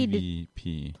raid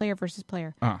PvP. Player versus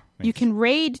player. Ah, you can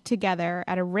raid together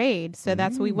at a raid. So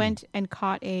that's we went and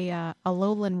caught a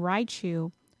lowland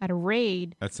Raichu at a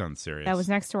raid. That sounds serious. That was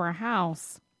next to our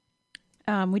house.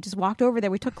 We just walked over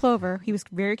there. We took Clover. He was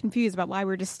very confused about why we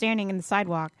were just standing in the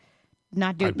sidewalk,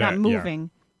 not moving,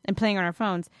 and playing on our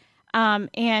phones.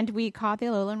 And we caught the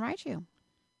lowland Raichu.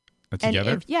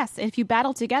 Together? And if you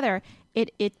battle together,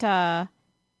 it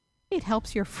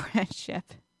helps your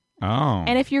friendship. Oh.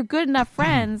 And if you're good enough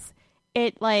friends,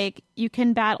 it like you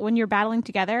can battle when you're battling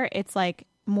together. It's like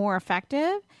more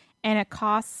effective, and it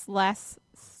costs less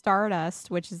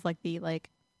Stardust, which is like the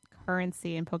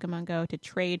currency in Pokemon Go to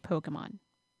trade Pokemon.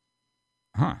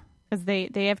 Huh. Because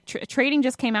they have trading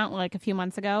just came out like a few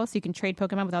months ago, so you can trade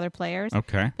Pokemon with other players.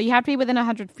 Okay. But you have to be within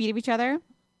 100 feet of each other.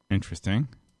 Interesting.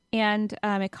 And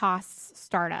it costs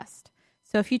Stardust.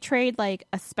 So if you trade like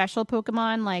a special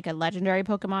Pokemon, like a legendary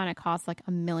Pokemon, it costs like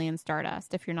 1,000,000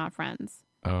 Stardust if you're not friends.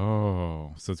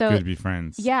 Oh, so it's good to be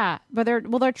friends. Yeah, but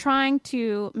they're trying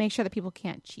to make sure that people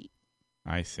can't cheat.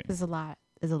 I see. There's a lot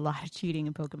of cheating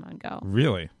in Pokemon Go.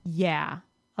 Really? Yeah,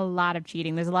 a lot of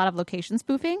cheating. There's a lot of location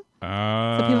spoofing.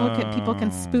 So people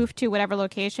can spoof to whatever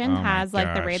location has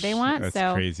like the raid they want. That's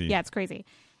so crazy. Yeah, it's crazy.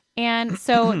 And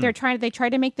so they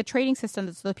tried to make the trading system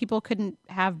so that people couldn't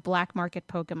have black market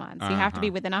Pokemon. So you have to be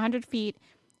within 100 feet,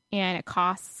 and it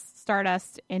costs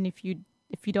Stardust. And if you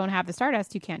don't have the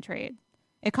Stardust, you can't trade.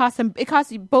 It costs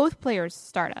both players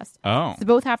Stardust. Oh, so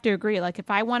both have to agree. Like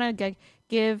if I want to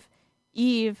give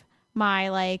Eve my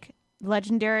like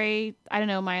legendary, I don't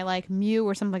know, my like Mew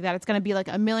or something like that, it's going to be like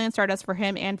 1,000,000 Stardust for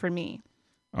him and for me.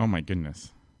 Oh my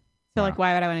goodness. So like,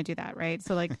 why would I want to do that, right?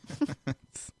 So like.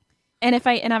 And it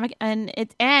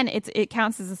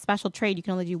counts as a special trade. You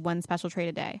can only do one special trade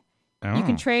a day. Oh. You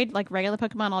can trade like regular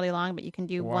Pokemon all day long, but you can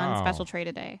do one special trade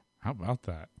a day. How about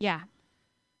that? Yeah.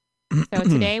 So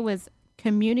today was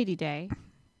Community Day,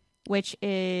 which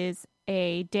is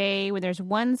a day when there's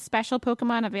one special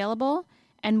Pokemon available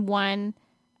and one,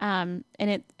 and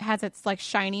it has its like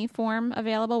shiny form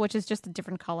available, which is just a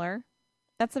different color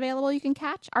that's available. You can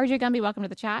catch. RJ Gumby, welcome to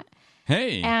the chat.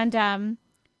 Hey. And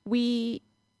we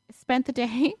spent the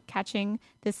day catching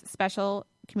this special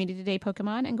Community Day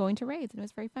Pokemon and going to raids, and it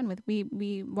was very fun.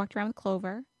 We walked around with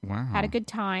Clover. Wow. Had a good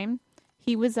time.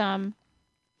 He was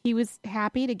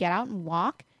happy to get out and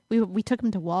walk. We took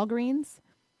him to Walgreens.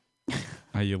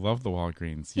 You love the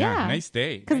Walgreens. Yeah. Nice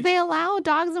day. Because they allow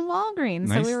dogs in Walgreens.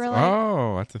 Nice. So we were like,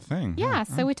 oh, that's a thing. Yeah.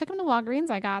 So we took him to Walgreens.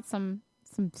 I got some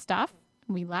stuff.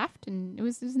 And we left, and it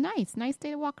was nice. Nice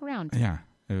day to walk around. Yeah.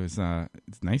 It was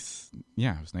it's nice.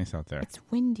 Yeah, it was nice out there. It's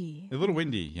windy. A little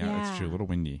windy. Yeah, that's true. A little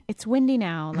windy. It's windy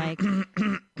now, like,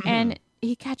 and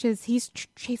he's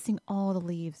chasing all the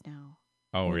leaves now.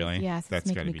 Oh, really? Yes, that's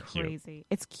making me crazy. Cute.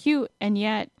 It's cute, and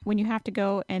yet when you have to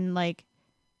go and like,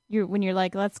 when you're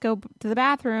like, let's go to the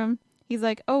bathroom, he's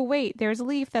like, oh wait, there's a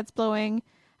leaf that's blowing.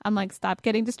 I'm like, stop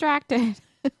getting distracted.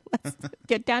 Let's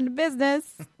get down to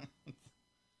business.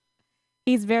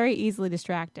 He's very easily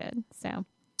distracted, so.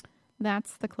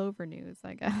 That's the Clover news,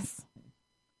 I guess.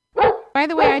 By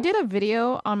the way, I did a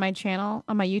video on my channel,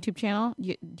 on my YouTube channel,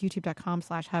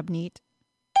 youtube.com/hubneat.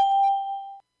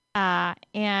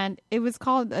 And it was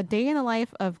called A Day in the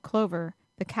Life of Clover,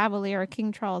 the Cavalier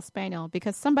King Charles Spaniel,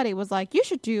 because somebody was like, you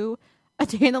should do a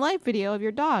day in the life video of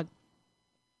your dog.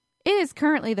 It is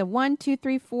currently the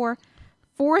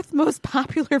 4th most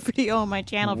popular video on my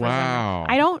channel. Wow.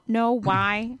 I don't know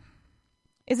why.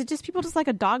 Is it just people just like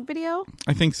a dog video?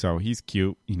 I think so. He's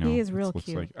cute. He is real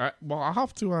cute. Like. Well, I'll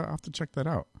have to check that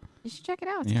out. You should check it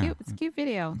out. It's cute. It's a cute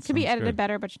video. It could be edited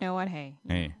better, but you know what? Hey,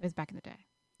 it was back in the day.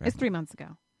 It's 3 months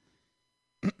ago.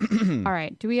 All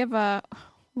right. Do we have a?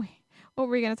 Wait, what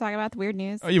were we going to talk about? The weird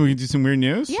news? Oh, yeah, we can do some weird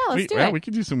news. Yeah, let's do it. Yeah, we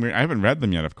could do some weird. I haven't read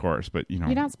them yet, of course, but you're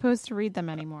not supposed to read them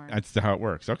anymore. That's how it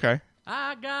works. Okay.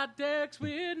 I got Derek's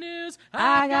weird news.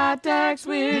 I got Derek's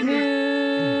weird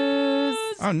news.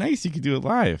 Oh, nice. You could do it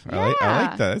live. Yeah. I like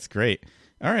that. That's great.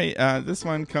 All right. This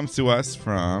one comes to us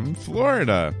from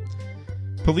Florida.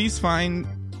 Police find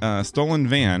stolen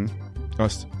van,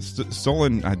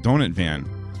 stolen donut van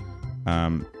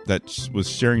that was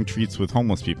sharing treats with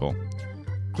homeless people.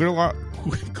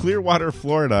 Clearwater,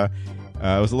 Florida.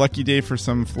 It was a lucky day for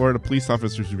some Florida police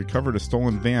officers who recovered a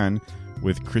stolen van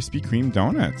with Krispy Kreme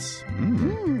donuts.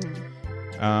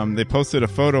 They posted a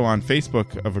photo on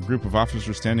Facebook of a group of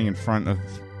officers standing in front of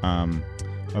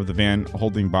the van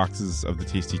holding boxes of the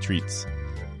tasty treats.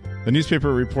 The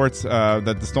newspaper reports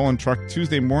that the stolen truck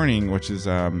Tuesday morning, which is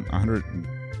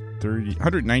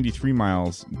 193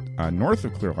 miles north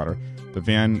of Clearwater, the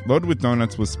van loaded with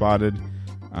donuts was spotted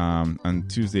on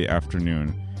Tuesday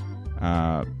afternoon.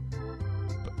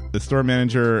 The store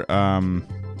manager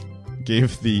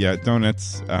gave the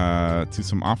donuts to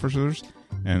some officers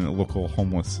and a local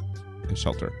homeless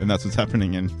shelter, and that's what's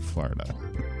happening in Florida.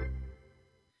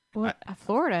 What?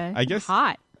 Florida? I guess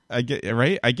hot. I get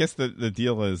right. I guess the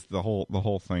deal is the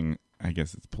whole thing. I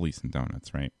guess it's police and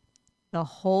donuts, right? The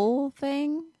whole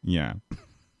thing? Yeah.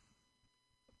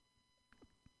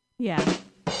 Yeah.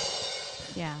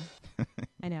 Yeah.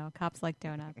 I know. Cops like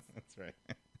donuts. That's right.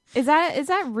 Is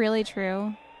that really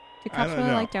true? Do cops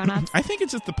really like donuts? I think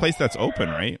it's just the place that's open,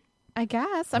 right? I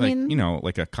guess. I like, mean,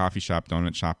 like a coffee shop,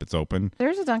 donut shop, it's open.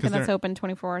 There's a Dunkin' that's open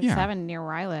 24/7 near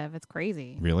where I live. It's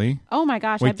crazy. Really? Oh my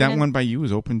gosh. Wait, that one by you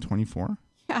is open 24?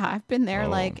 Yeah, I've been there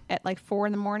at 4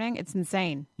 a.m. It's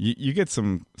insane. You get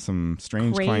some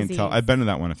strange Crazies. clientele. I've been to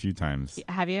that one a few times.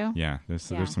 Have you? Yeah, there's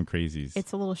some crazies.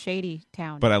 It's a little shady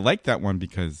town. But I like that one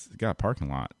because it's got a parking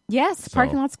lot. Yes,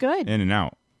 parking lot's good. In and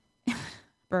out.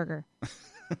 Burger.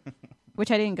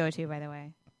 Which I didn't go to, by the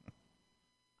way.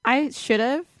 I should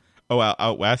have. Oh,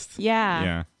 out west? Yeah.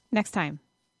 Yeah. Next time.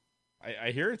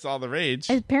 I hear it's all the rage.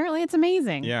 Apparently it's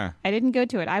amazing. Yeah. I didn't go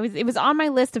to it. It was on my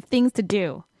list of things to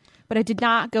do, but I did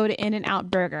not go to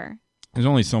In-N-Out Burger. There's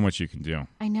only so much you can do.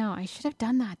 I know. I should have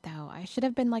done that though. I should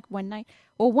have been like one night.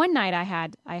 Well, one night I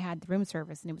had the room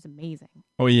service and it was amazing.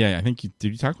 Oh yeah, I think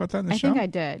did you talk about that in the show? I think I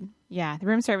did. Yeah, the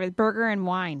room service, burger and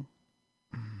wine.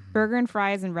 Burger and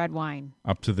fries and red wine.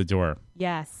 Up to the door.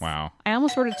 Yes. Wow. I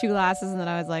almost ordered 2 glasses and then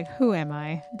I was like, who am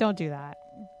I? Don't do that.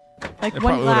 Like it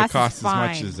one probably glass cost is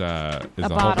fine. as much as a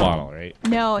bottle. whole bottle, right?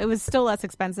 No, it was still less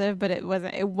expensive, but it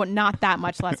was not that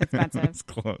much less expensive. It's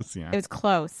close, yeah. It was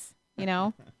close,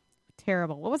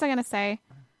 Terrible. What was I going to say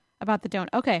about the donut?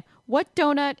 Okay, what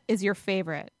donut is your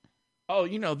favorite? Oh,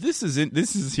 this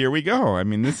is here we go. I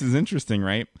mean, this is interesting,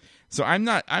 right? So I'm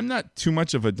not too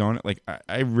much of a donut. Like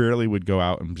I rarely would go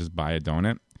out and just buy a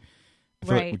donut. I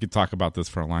feel like we could talk about this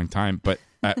for a long time, but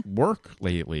at work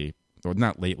lately, or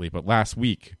not lately, but last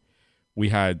week, we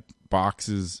had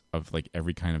boxes of like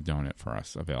every kind of donut for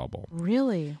us available.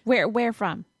 Really? Where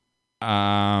from?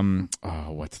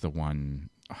 What's the one?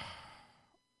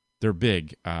 They're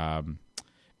big.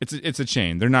 It's a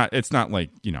chain. It's not like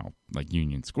like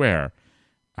Union Square.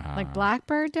 Like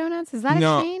Blackbird Donuts? Is that a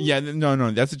chain? Yeah,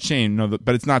 no, that's a chain. No,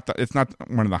 but it's not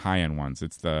one of the high end ones.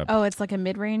 It's the it's like a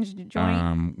mid range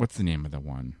joint. What's the name of the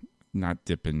one? Not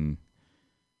Dippin'.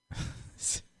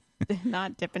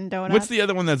 Not Dippin' Donuts. What's the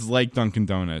other one that's like Dunkin'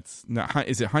 Donuts? No,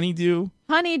 is it Honeydew?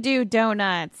 Honeydew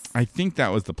Donuts. I think that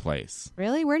was the place.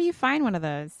 Really? Where do you find one of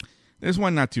those? There's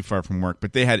one not too far from work,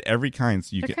 but they had every kind,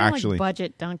 so you could actually like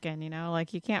budget Dunkin',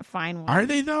 like you can't find one. Are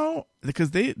they though?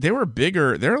 Because they were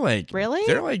bigger. They're like really?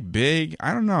 They're like big.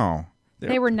 I don't know.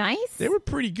 They were nice. They were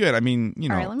pretty good. I mean, all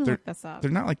right, let me look this up. They're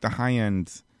not like the high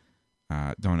end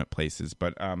donut places,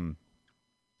 but I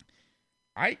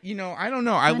don't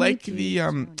know. I like the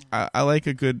I like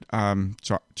a good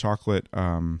chocolate.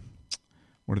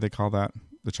 What do they call that?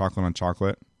 The chocolate on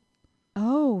chocolate.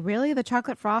 Oh, really? The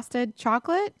chocolate frosted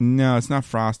chocolate? No, it's not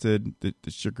frosted. The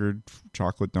sugared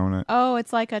chocolate donut. Oh,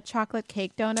 it's like a chocolate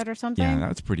cake donut or something? Yeah,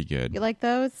 that's pretty good. You like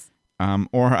those?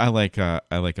 Or I like a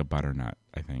butternut,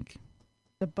 I think.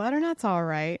 The butternut's all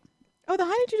right. Oh, the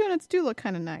honeydew donuts do look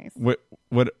kind of nice.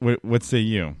 What say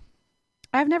you?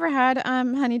 I've never had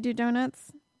honeydew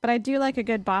donuts, but I do like a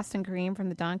good Boston cream from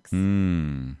the Dunks.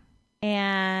 Mm.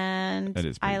 And that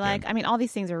is I like, good. I mean, all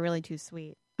these things are really too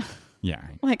sweet. Yeah.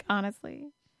 Like, honestly.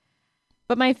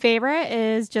 But my favorite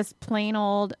is just plain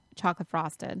old chocolate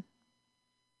frosted.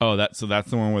 Oh, that's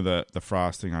the one with the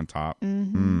frosting on top.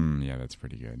 Mm-hmm. Yeah, that's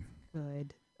pretty good.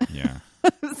 Good. Yeah.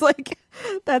 It's like,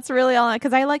 that's really all,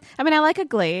 because I like a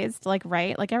glazed, like,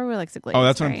 right? Like, everybody likes a glazed. Oh,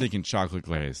 that's what right? I'm thinking, chocolate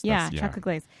glazed. Yeah, chocolate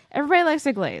glazed. Everybody likes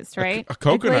a glazed, right? A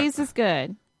coconut. A glazed is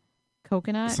good.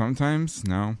 Coconut? Sometimes?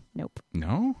 No. Nope.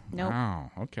 No? Nope.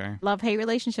 Wow, okay. Love-hate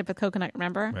relationship with coconut,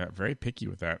 remember? Yeah, very picky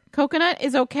with that. Coconut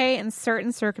is okay in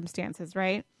certain circumstances,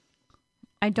 right?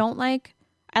 I like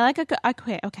a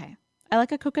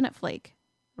coconut flake,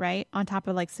 right? On top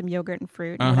of like some yogurt and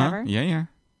fruit and whatever. Yeah.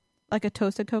 Like a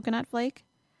toasted coconut flake.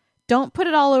 Don't put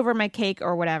it all over my cake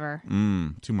or whatever.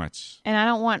 Too much. And I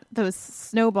don't want those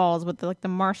snowballs with the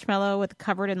marshmallow with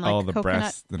covered in like the coconut.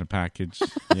 breasts in a package.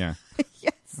 Yeah.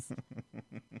 Yes.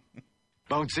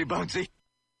 Bouncy.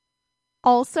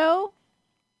 Also,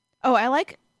 I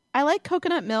like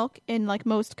coconut milk in like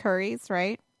most curries,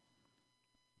 right?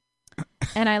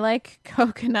 And I like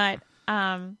coconut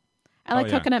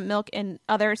coconut milk in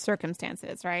other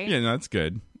circumstances, right? Yeah, no, that's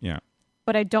good. Yeah.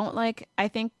 But I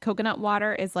think coconut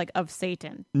water is like of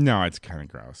Satan. No, it's kind of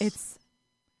gross. It's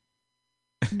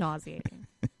nauseating.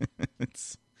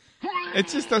 It's It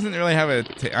just doesn't really have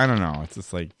I don't know. It's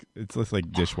just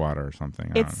like dishwater or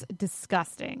something. It's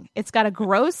disgusting. It's got a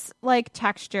gross like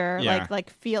texture, like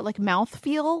feel, like mouth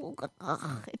feel.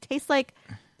 Ugh. It tastes like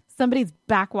somebody's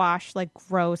backwash, like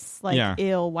gross, like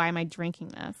ew. Why am I drinking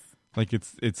this? Like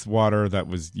it's water that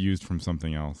was used from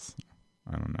something else.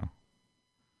 I don't know.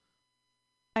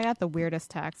 I got the weirdest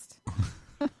text.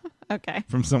 Okay.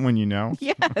 From someone you know?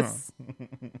 Yes.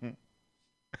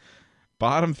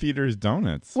 Bottom Feeders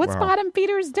Donuts. What's Bottom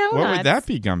Feeders Donuts? What would that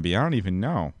be, Gumby? I don't even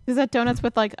know. Is that donuts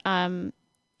with like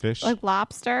fish? Like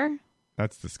lobster?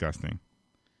 That's disgusting.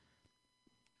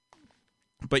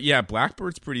 But yeah,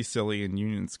 Blackbird's pretty silly, and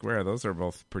Union Square, those are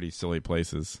both pretty silly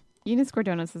places. Union Square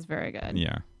Donuts is very good.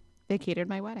 Yeah. They catered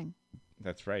my wedding.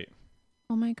 That's right.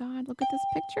 Oh my God, look at this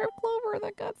picture of Clover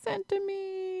that got sent to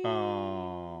me.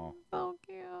 Oh. So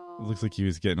cute. It looks like he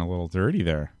was getting a little dirty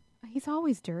there. He's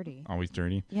always dirty. Always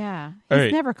dirty? Yeah.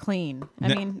 He's never clean.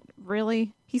 I mean,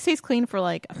 really? He stays clean for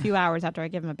like a few hours after I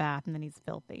give him a bath, and then he's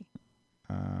filthy.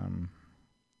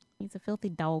 He's a filthy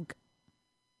dog.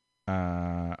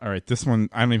 All right, this one,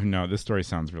 I don't even know. This story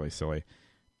sounds really silly.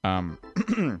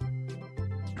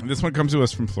 This one comes to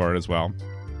us from Florida as well.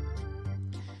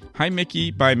 Hi,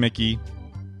 Mickey. Bye, Mickey.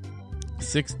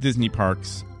 6 Disney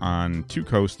parks on 2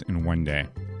 coasts in one day.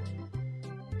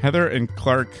 Heather and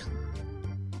Clark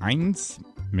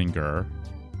Einsminger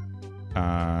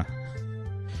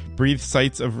breathed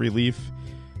sighs of relief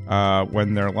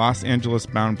when their Los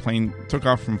Angeles-bound plane took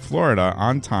off from Florida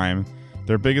on time.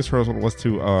 Their biggest hurdle was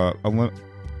to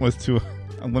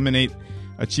eliminate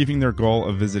achieving their goal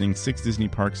of visiting 6 Disney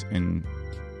parks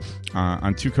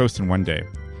on 2 coasts in one day.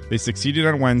 They succeeded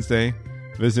on Wednesday,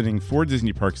 visiting 4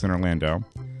 Disney parks in Orlando,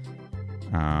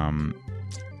 and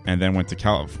then went to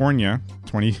California,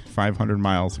 2,500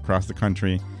 miles across the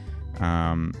country,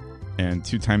 and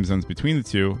 2 time zones between the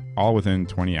two, all within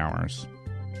 20 hours.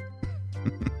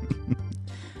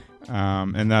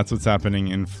 And that's what's happening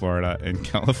in Florida and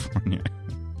California.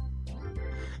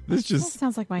 This just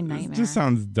sounds like my nightmare. It just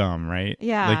sounds dumb, right?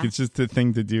 Yeah. Like it's just a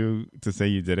thing to do to say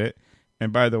you did it.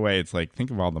 And by the way, it's like,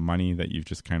 think of all the money that you've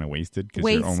just kind of wasted.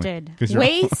 Wasted.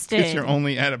 Because you're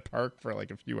only at a park for like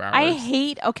a few hours.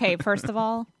 First of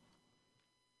all,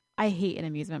 I hate an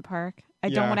amusement park. I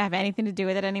don't want to have anything to do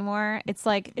with it anymore. It's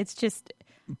like, it's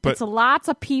lots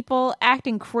of people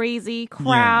acting crazy,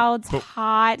 crowds,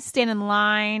 hot, stand in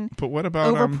line. But what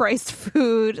about overpriced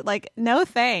food? Like, no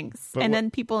thanks. And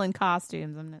then people in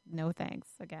costumes. No thanks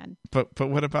again. But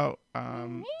what about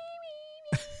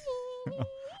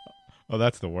Oh,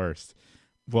 that's the worst.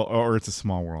 Well, or It's a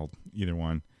Small World. Either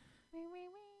one.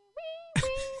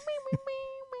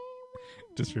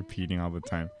 Just repeating all the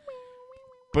time.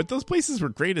 But those places were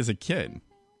great as a kid.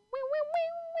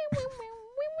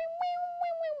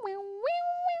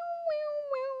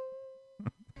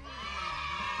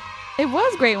 It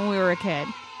was great when we were a kid.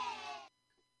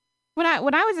 When I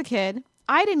was a kid,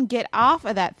 I didn't get off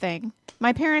of that thing.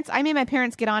 I made my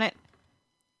parents get on it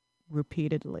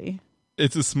repeatedly.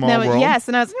 It's a Small World? Yes,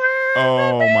 and I was...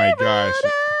 Oh my gosh.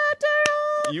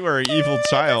 You are an evil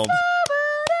child.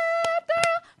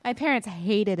 My parents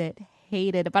hated it,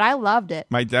 but I loved it.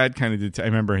 My dad kind of did too. I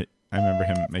remember him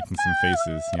making some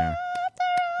faces, yeah.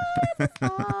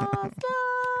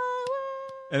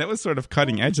 And it was sort of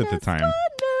cutting edge at the time.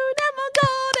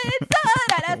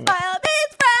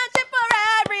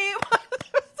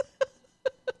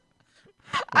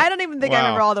 I don't even think I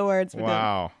remember all the words.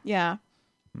 Wow. Yeah.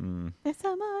 There's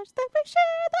so much that we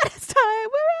share that it's time.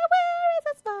 Where is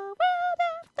a small world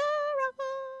after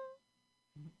all?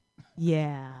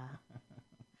 Yeah.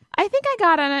 I think I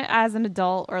got on it as an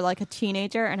adult or like a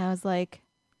teenager, and I was like,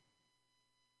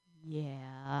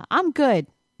 yeah, I'm good.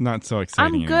 Not so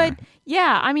exciting. I'm good. Anymore.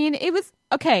 Yeah. I mean, it was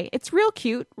okay. It's real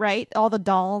cute, right? All the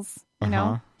dolls, you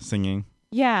know, singing.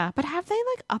 Yeah, but have they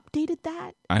like updated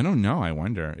that? I don't know. I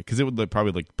wonder, because it would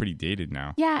probably look pretty dated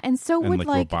now. Yeah, and so would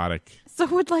like robotic. So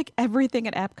would like everything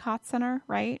at Epcot Center,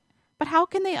 right? But how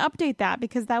can they update that?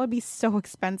 Because that would be so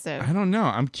expensive. I don't know.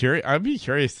 I'm curious. I'd be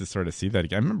curious to sort of see that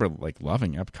again. I remember like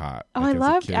loving Epcot. Oh, I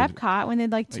loved Epcot when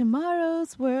they'd like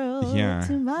tomorrow's world. Yeah.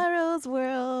 Tomorrow's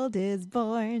world is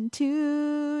born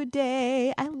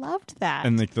today. I loved that.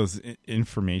 And like those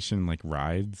information like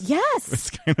rides. Yes.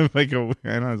 It's kind of like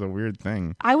it's a weird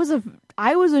thing. I was a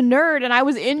nerd and I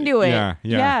was into it. Yeah.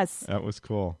 Yes. That was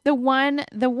cool. The one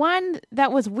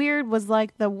that was weird was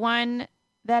like the one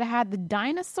that had the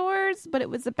dinosaurs, but it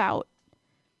was about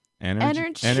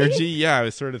energy. Yeah, I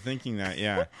was sort of thinking that.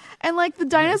 Yeah. And like the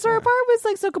dinosaur part was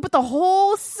like so cool, but the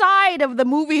whole side of the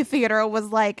movie theater was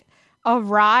like a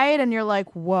ride, and you're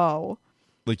like, whoa.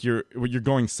 Like you're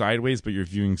going sideways, but you're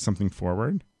viewing something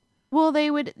forward. Well,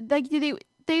 they would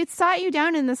they sat you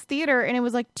down in this theater, and it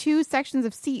was like 2 sections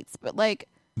of seats, but like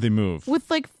they move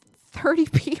with like 30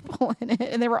 people in it,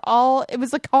 and they were all. It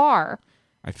was a car.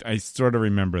 I sort of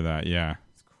remember that. Yeah,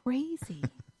 it's crazy.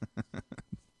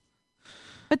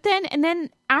 But then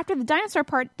after the dinosaur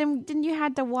part, then didn't you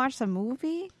had to watch the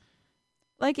movie?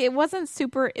 Like it wasn't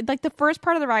super. Like the first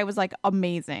part of the ride was like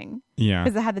amazing. Yeah,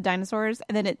 because it had the dinosaurs,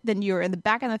 and then you were in the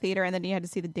back of the theater, and then you had to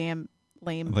see the damn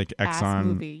lame like ass Exxon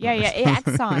movie. Yeah,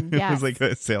 Exxon. It was like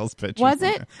a sales pitch. Was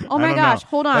it? Oh my gosh!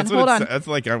 Hold on. That's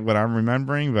like what I'm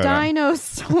remembering. But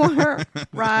dinosaur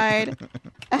ride,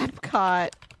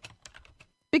 Epcot.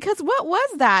 Because what was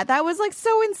that? That was like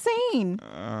so insane.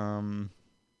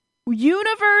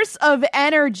 Universe of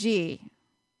Energy.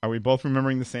 Are we both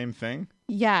remembering the same thing?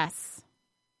 Yes.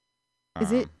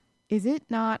 Is it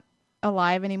not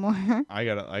alive anymore? I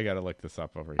gotta look this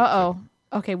up over here.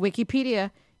 Okay,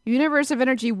 Wikipedia. Universe of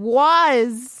Energy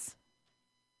was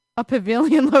a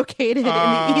pavilion located in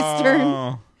the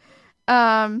eastern.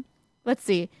 Let's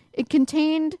see. It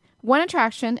contained one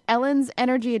attraction, Ellen's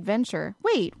Energy Adventure.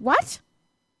 Wait, what?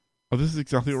 Oh, this is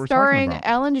exactly what we're starring talking about.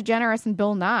 Ellen DeGeneres and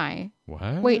Bill Nye.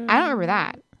 What? Wait, I don't remember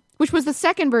that. Which was the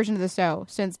second version of the show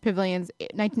since Pavilion's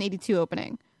 1982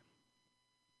 opening.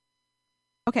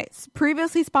 Okay,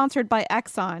 previously sponsored by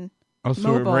Exxon. Oh,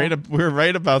 so we're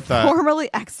right about that. Formerly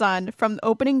Exxon from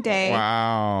opening day.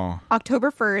 Wow.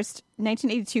 October 1st,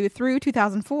 1982 through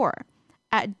 2004.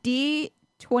 At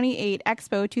D28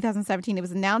 Expo 2017, it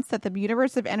was announced that the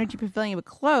Universe of Energy Pavilion would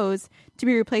close to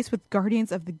be replaced with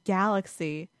Guardians of the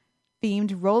Galaxy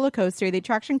themed roller coaster. The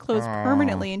attraction closed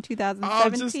permanently in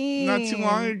 2017. Oh, just not too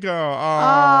long ago.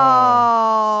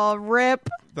 Oh, rip.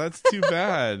 That's too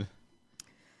bad.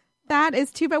 That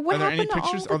is too bad. What happened to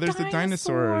pictures? all the there's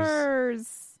dinosaurs? the dinosaurs.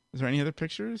 Is there any other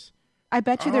pictures? I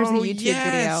bet you there's a YouTube yes.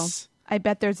 video. I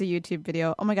bet there's a YouTube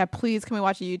video. Oh my God, please, can we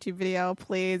watch a YouTube video,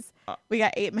 please? We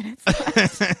got 8 minutes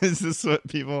left. Is this what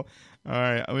people... All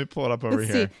right, let me pull it up over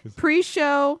Let's here. See.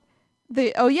 Pre-show,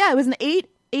 it was an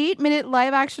 8-minute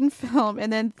live action film,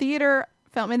 and then theater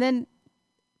film, and then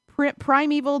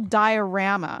primeval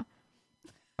diorama.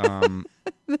 All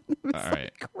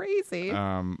right. Crazy.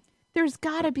 There's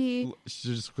got to be...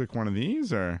 Should I just click one of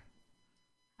these, or...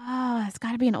 Oh, it's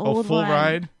got to be an old full one.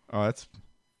 ride? Oh, that's...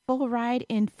 Full ride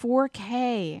in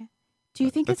 4K. Do you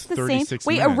think it's the same? 36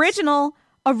 Wait, minutes. original.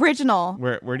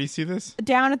 Where do you see this?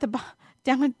 Down at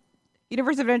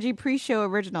Universe of Energy pre-show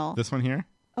original. This one here?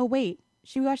 Oh, wait.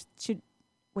 Should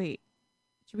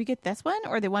we get this one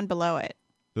or the one below it?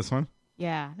 This one?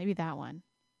 Yeah, maybe that one.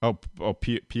 Oh,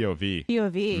 POV.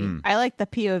 POV. I like the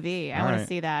POV. I want to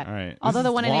see that. All right. Although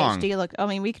the one long. in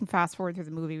HD, we can fast forward through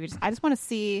the movie. I just want to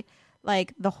see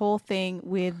like the whole thing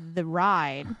with the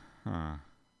ride. Huh.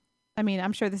 I mean,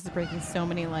 I'm sure this is breaking so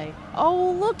many look,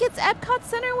 it's Epcot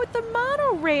Center with the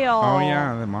monorail. Oh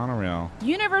yeah, the monorail.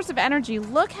 Universe of Energy.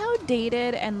 Look how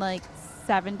dated and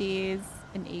 70s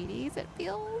and 80s it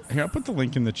feels. Here, I'll put the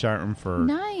link in the chat room for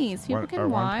nice. People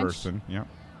can watch. One person. Yep.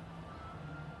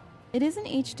 It is in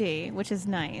HD, which is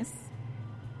nice.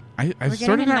 I'm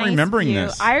sort of not remembering view.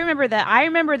 this. I remember that. I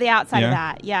remember the outside of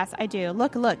that. Yes, I do.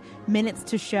 Look. Minutes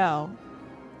to show.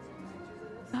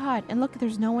 God, and look,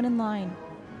 there's no one in line.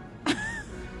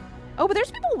 Oh, but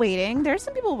there's people waiting. There's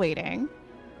some people waiting.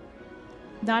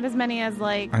 Not as many as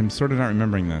I'm sort of not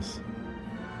remembering this.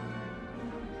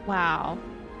 Wow.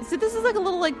 So this is like a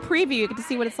little preview. You get to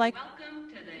see what it's like. Welcome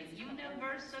to the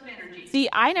Universe of Energy. See,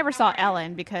 I never saw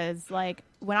Ellen because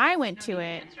when I went to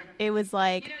it, it was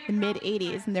the mid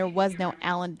 80s and there was no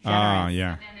Ellen DeGeneres. Oh,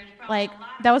 yeah.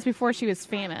 That was before she was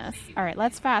famous. All right,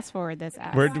 let's fast forward this.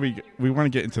 Where do we want to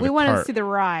get into the We want to cart. see the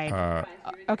ride.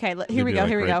 Okay, here we go.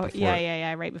 Here we go. Before.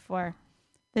 Yeah, right before.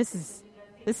 This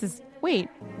is wait,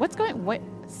 what's going what?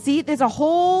 See, there's a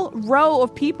whole row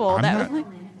of people Once again,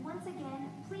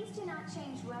 please do not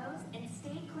change rows and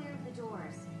stay clear of the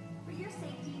doors. For your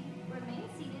safety, remain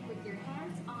seated with your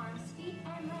hands, arms, feet,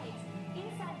 and legs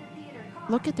inside the theater car.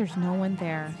 Look at there's no one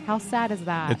there. How sad is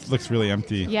that? It looks really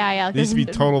empty. Yeah. There used to be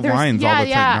total lines all the time.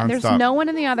 Yeah, nonstop. there's no one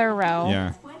in the other row.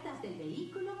 Yeah.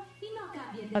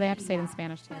 Oh, they have to say it in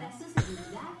Spanish too.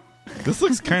 This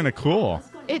looks kind of cool.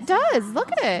 It does.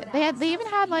 Look at it. They even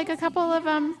had a couple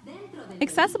of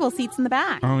accessible seats in the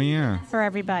back. Oh yeah. For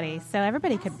everybody, so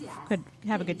everybody could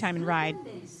have a good time and ride.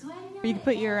 Or you could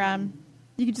put your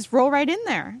you could just roll right in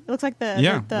there. It looks like the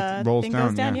thing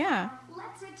goes down. Yeah.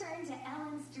 Let's return to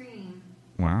Ellen's dream.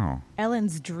 Wow.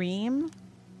 Ellen's dream.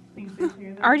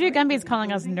 RJ Gumby is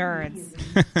calling us nerds.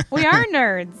 We are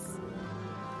nerds.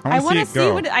 I want to it see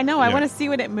go. what I know. Yeah. I want to see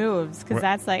when it moves because What-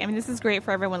 that's like. I mean, this is great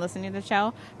for everyone listening to the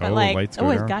show. But lights go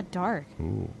it down. got dark.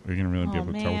 Ooh, are you gonna really be Oh,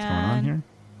 able to tell what's going on man. here?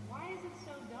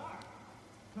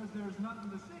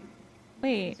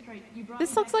 Wait,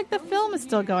 this looks like the film is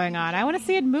still going on. I want to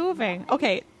see it moving.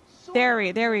 Okay, there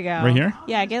we go. Right here?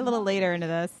 Yeah, get a little later into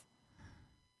this.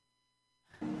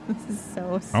 This is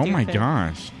so stupid. Oh my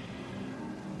gosh,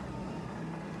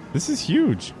 this is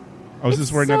huge. Oh, is It's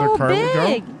this where another so car big.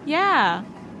 would go? Yeah,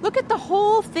 look at the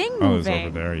whole thing Oh, it's moving.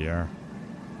 over there. Yeah.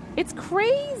 It's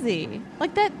crazy.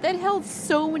 Like that held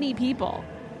so many people.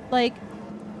 Like,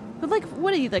 but like,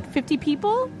 what are you, like 50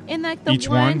 people in like the Each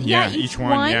one? Yeah, Yeah, each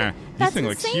one, yeah. This That's thing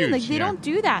looks insane. huge, Like they yeah. don't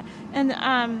do that.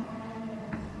 And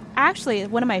actually,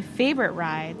 one of my favorite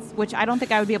rides, which I don't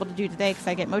think I would be able to do today because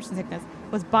I get motion sickness,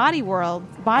 was Body World.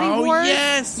 Body Oh, Wars.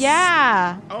 yes!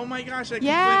 Yeah. Oh my gosh, I completely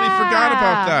forgot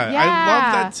about that. Yeah. I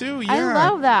love that too. Yeah. I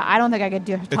love that. I don't think I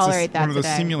could tolerate that one of those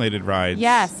today. simulated rides.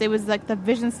 Yes, it was like the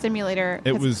Vision Stimulator.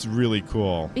 It was really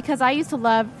cool. Because I used to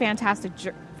love Fantastic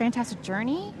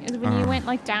Journey. Is when you went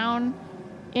like down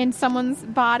in someone's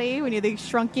body when they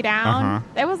shrunk you down.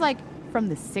 That was like from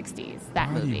the 60s,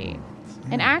 that movie.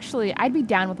 And actually, I'd be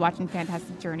down with watching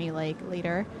Fantastic Journey like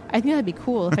later. I think that'd be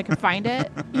cool if I could find it.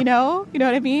 You know what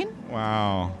I mean?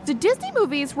 Wow. The Disney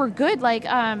movies were good. Like,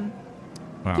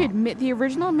 dude, the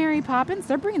original Mary Poppins.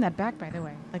 They're bringing that back, by the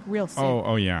way, like real soon.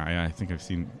 Oh yeah. I think I've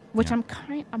seen. Which yeah.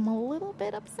 I'm a little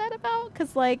bit upset about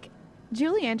because like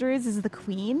Julie Andrews is the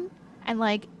queen, and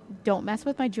like don't mess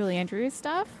with my Julie Andrews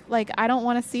stuff. Like I don't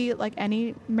want to see like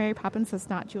any Mary Poppins that's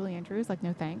not Julie Andrews. Like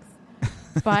no thanks.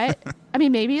 But I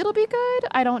mean, maybe it'll be good.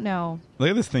 I don't know. Look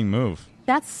at this thing move.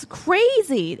 That's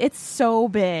crazy. It's so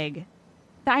big.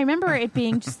 I remember it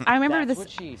being just. I remember That's this. what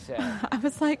she said.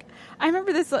 I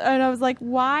remember this, and I was like,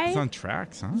 why? It's on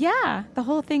tracks, huh? Yeah, the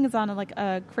whole thing is on like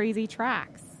crazy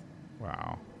tracks.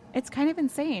 Wow. It's kind of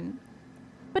insane.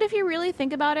 But if you really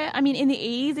think about it, I mean, in the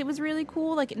 80s, it was really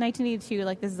cool. Like in 1982,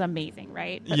 like this is amazing,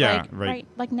 right? But Yeah, like, right.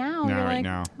 Like now, you're right like,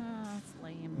 now. oh, it's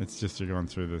lame. It's just you're going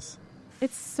through this.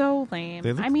 It's so lame.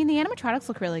 They look- I mean, the animatronics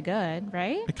look really good,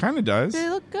 right? It kind of does. Do they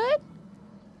look good?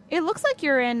 It looks like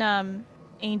you're in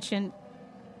ancient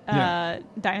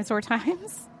dinosaur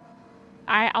times.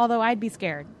 Although I'd be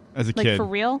scared. As a like, kid. for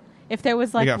real. If there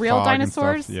was They like got real fog and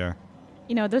dinosaurs, stuff, yeah.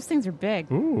 you know, those things are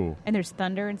big. Ooh. And there's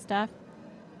thunder and stuff.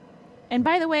 And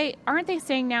by the way, aren't they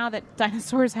saying now that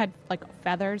dinosaurs had like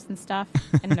feathers and stuff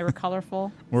and they were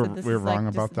colorful? We're this wrong is, like,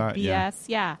 about just that? Yeah. BS.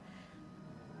 Yeah.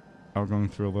 I'm going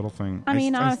through a little thing. I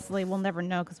mean, honestly, we'll never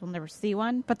know because we'll never see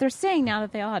one. But they're saying now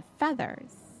that they all had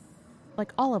feathers.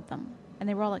 Like all of them. And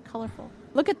they were all like colorful.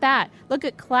 Look at that. Look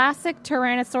at classic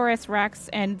Tyrannosaurus Rex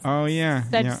and Oh, yeah.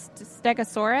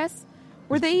 Stegosaurus.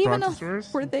 Were they even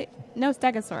Brontosaurus? No,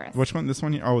 Stegosaurus. Which one? This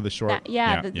one? Oh, the short. The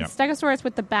Stegosaurus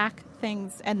with the back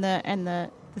things and the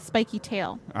spiky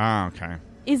tail. Ah, okay.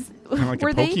 Kinda like were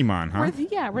a Pokemon,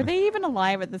 huh? Were they even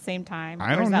alive at the same time?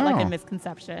 I or don't is that like know. a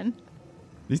misconception?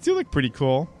 These two look pretty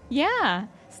cool. Yeah.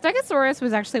 Stegosaurus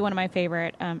was actually one of my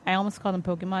favorite. I almost called him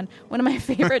Pokemon. One of my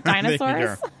favorite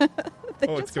dinosaurs.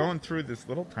 Oh, it's going through this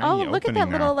little tiny Oh, look at that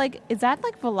opening little, now. is that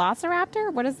like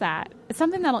Velociraptor? What is that? It's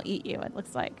something that'll eat you, it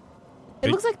looks like. It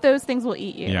Big- looks like those things will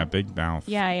eat you. Yeah, big mouth.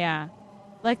 Yeah.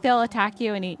 Like they'll attack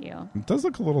you and eat you. It does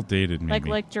look a little dated,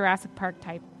 maybe. Like Jurassic Park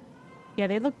type. Yeah,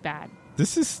 they look bad.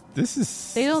 This is.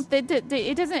 They don't.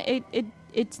 It doesn't.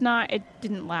 It's not. It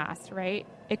didn't last, right?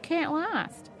 It can't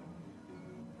last.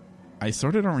 I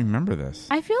sort of don't remember this.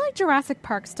 I feel like Jurassic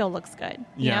Park still looks good.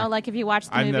 You know, like if you watch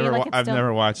the movie, I've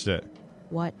never watched it.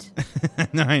 What?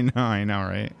 No, I know,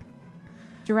 right?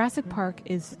 Jurassic Park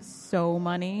is so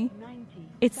money.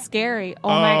 It's scary. Oh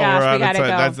my gosh, we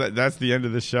gotta go. That's the end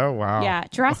of the show. Wow. Yeah,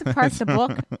 Jurassic Park, the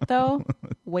book though,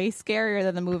 way scarier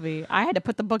than the movie. I had to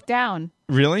put the book down.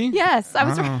 Really? Yes, I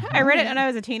read it Oh. when I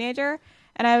was a teenager,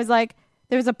 and I was like,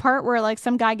 there was a part where like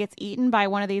some guy gets eaten by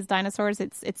one of these dinosaurs.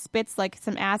 It spits like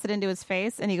some acid into his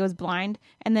face, and he goes blind.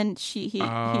 And then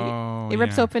it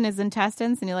rips open his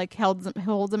intestines, and he like holds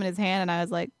them in his hand. And I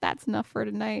was like, that's enough for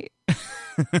tonight.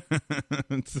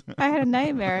 I had a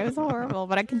nightmare. It was horrible,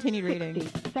 but I continued reading.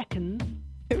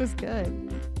 It was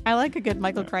good. I like a good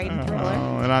Michael Crichton thriller.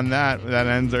 Oh, and on that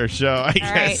ends our show. I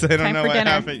guess right, I don't know what dinner.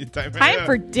 happened. Time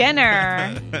for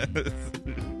dinner.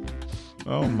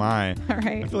 Oh my! All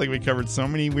right. I feel like we covered so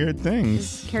many weird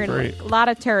things. Carried a lot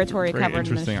of territory very covered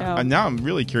in the interesting. show. Now I'm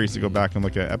really curious to go back and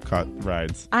look at Epcot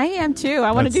rides. I am too.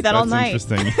 I want to do that all night.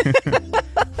 That's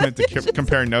interesting. We have to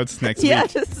compare notes next week.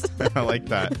 I like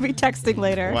that. We'll be texting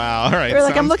later. Wow. All right. We're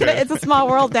like, I'm sounds looking good. at It's a Small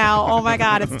World now. Oh my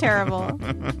God, it's terrible.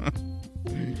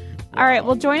 All right.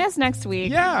 Well, join us next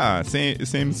week. Yeah.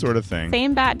 Same sort of thing.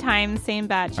 Same bat time, same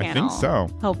bat channel. I think so.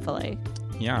 Hopefully.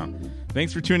 Yeah.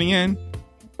 Thanks for tuning in.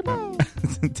 Bye-bye.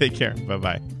 Take care.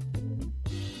 Bye-bye.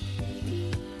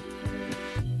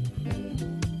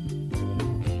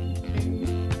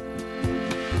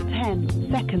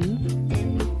 Seconds.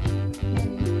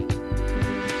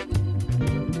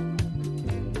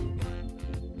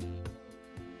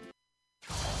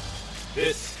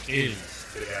 This is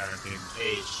the Dereck and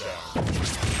Kay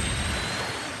Show.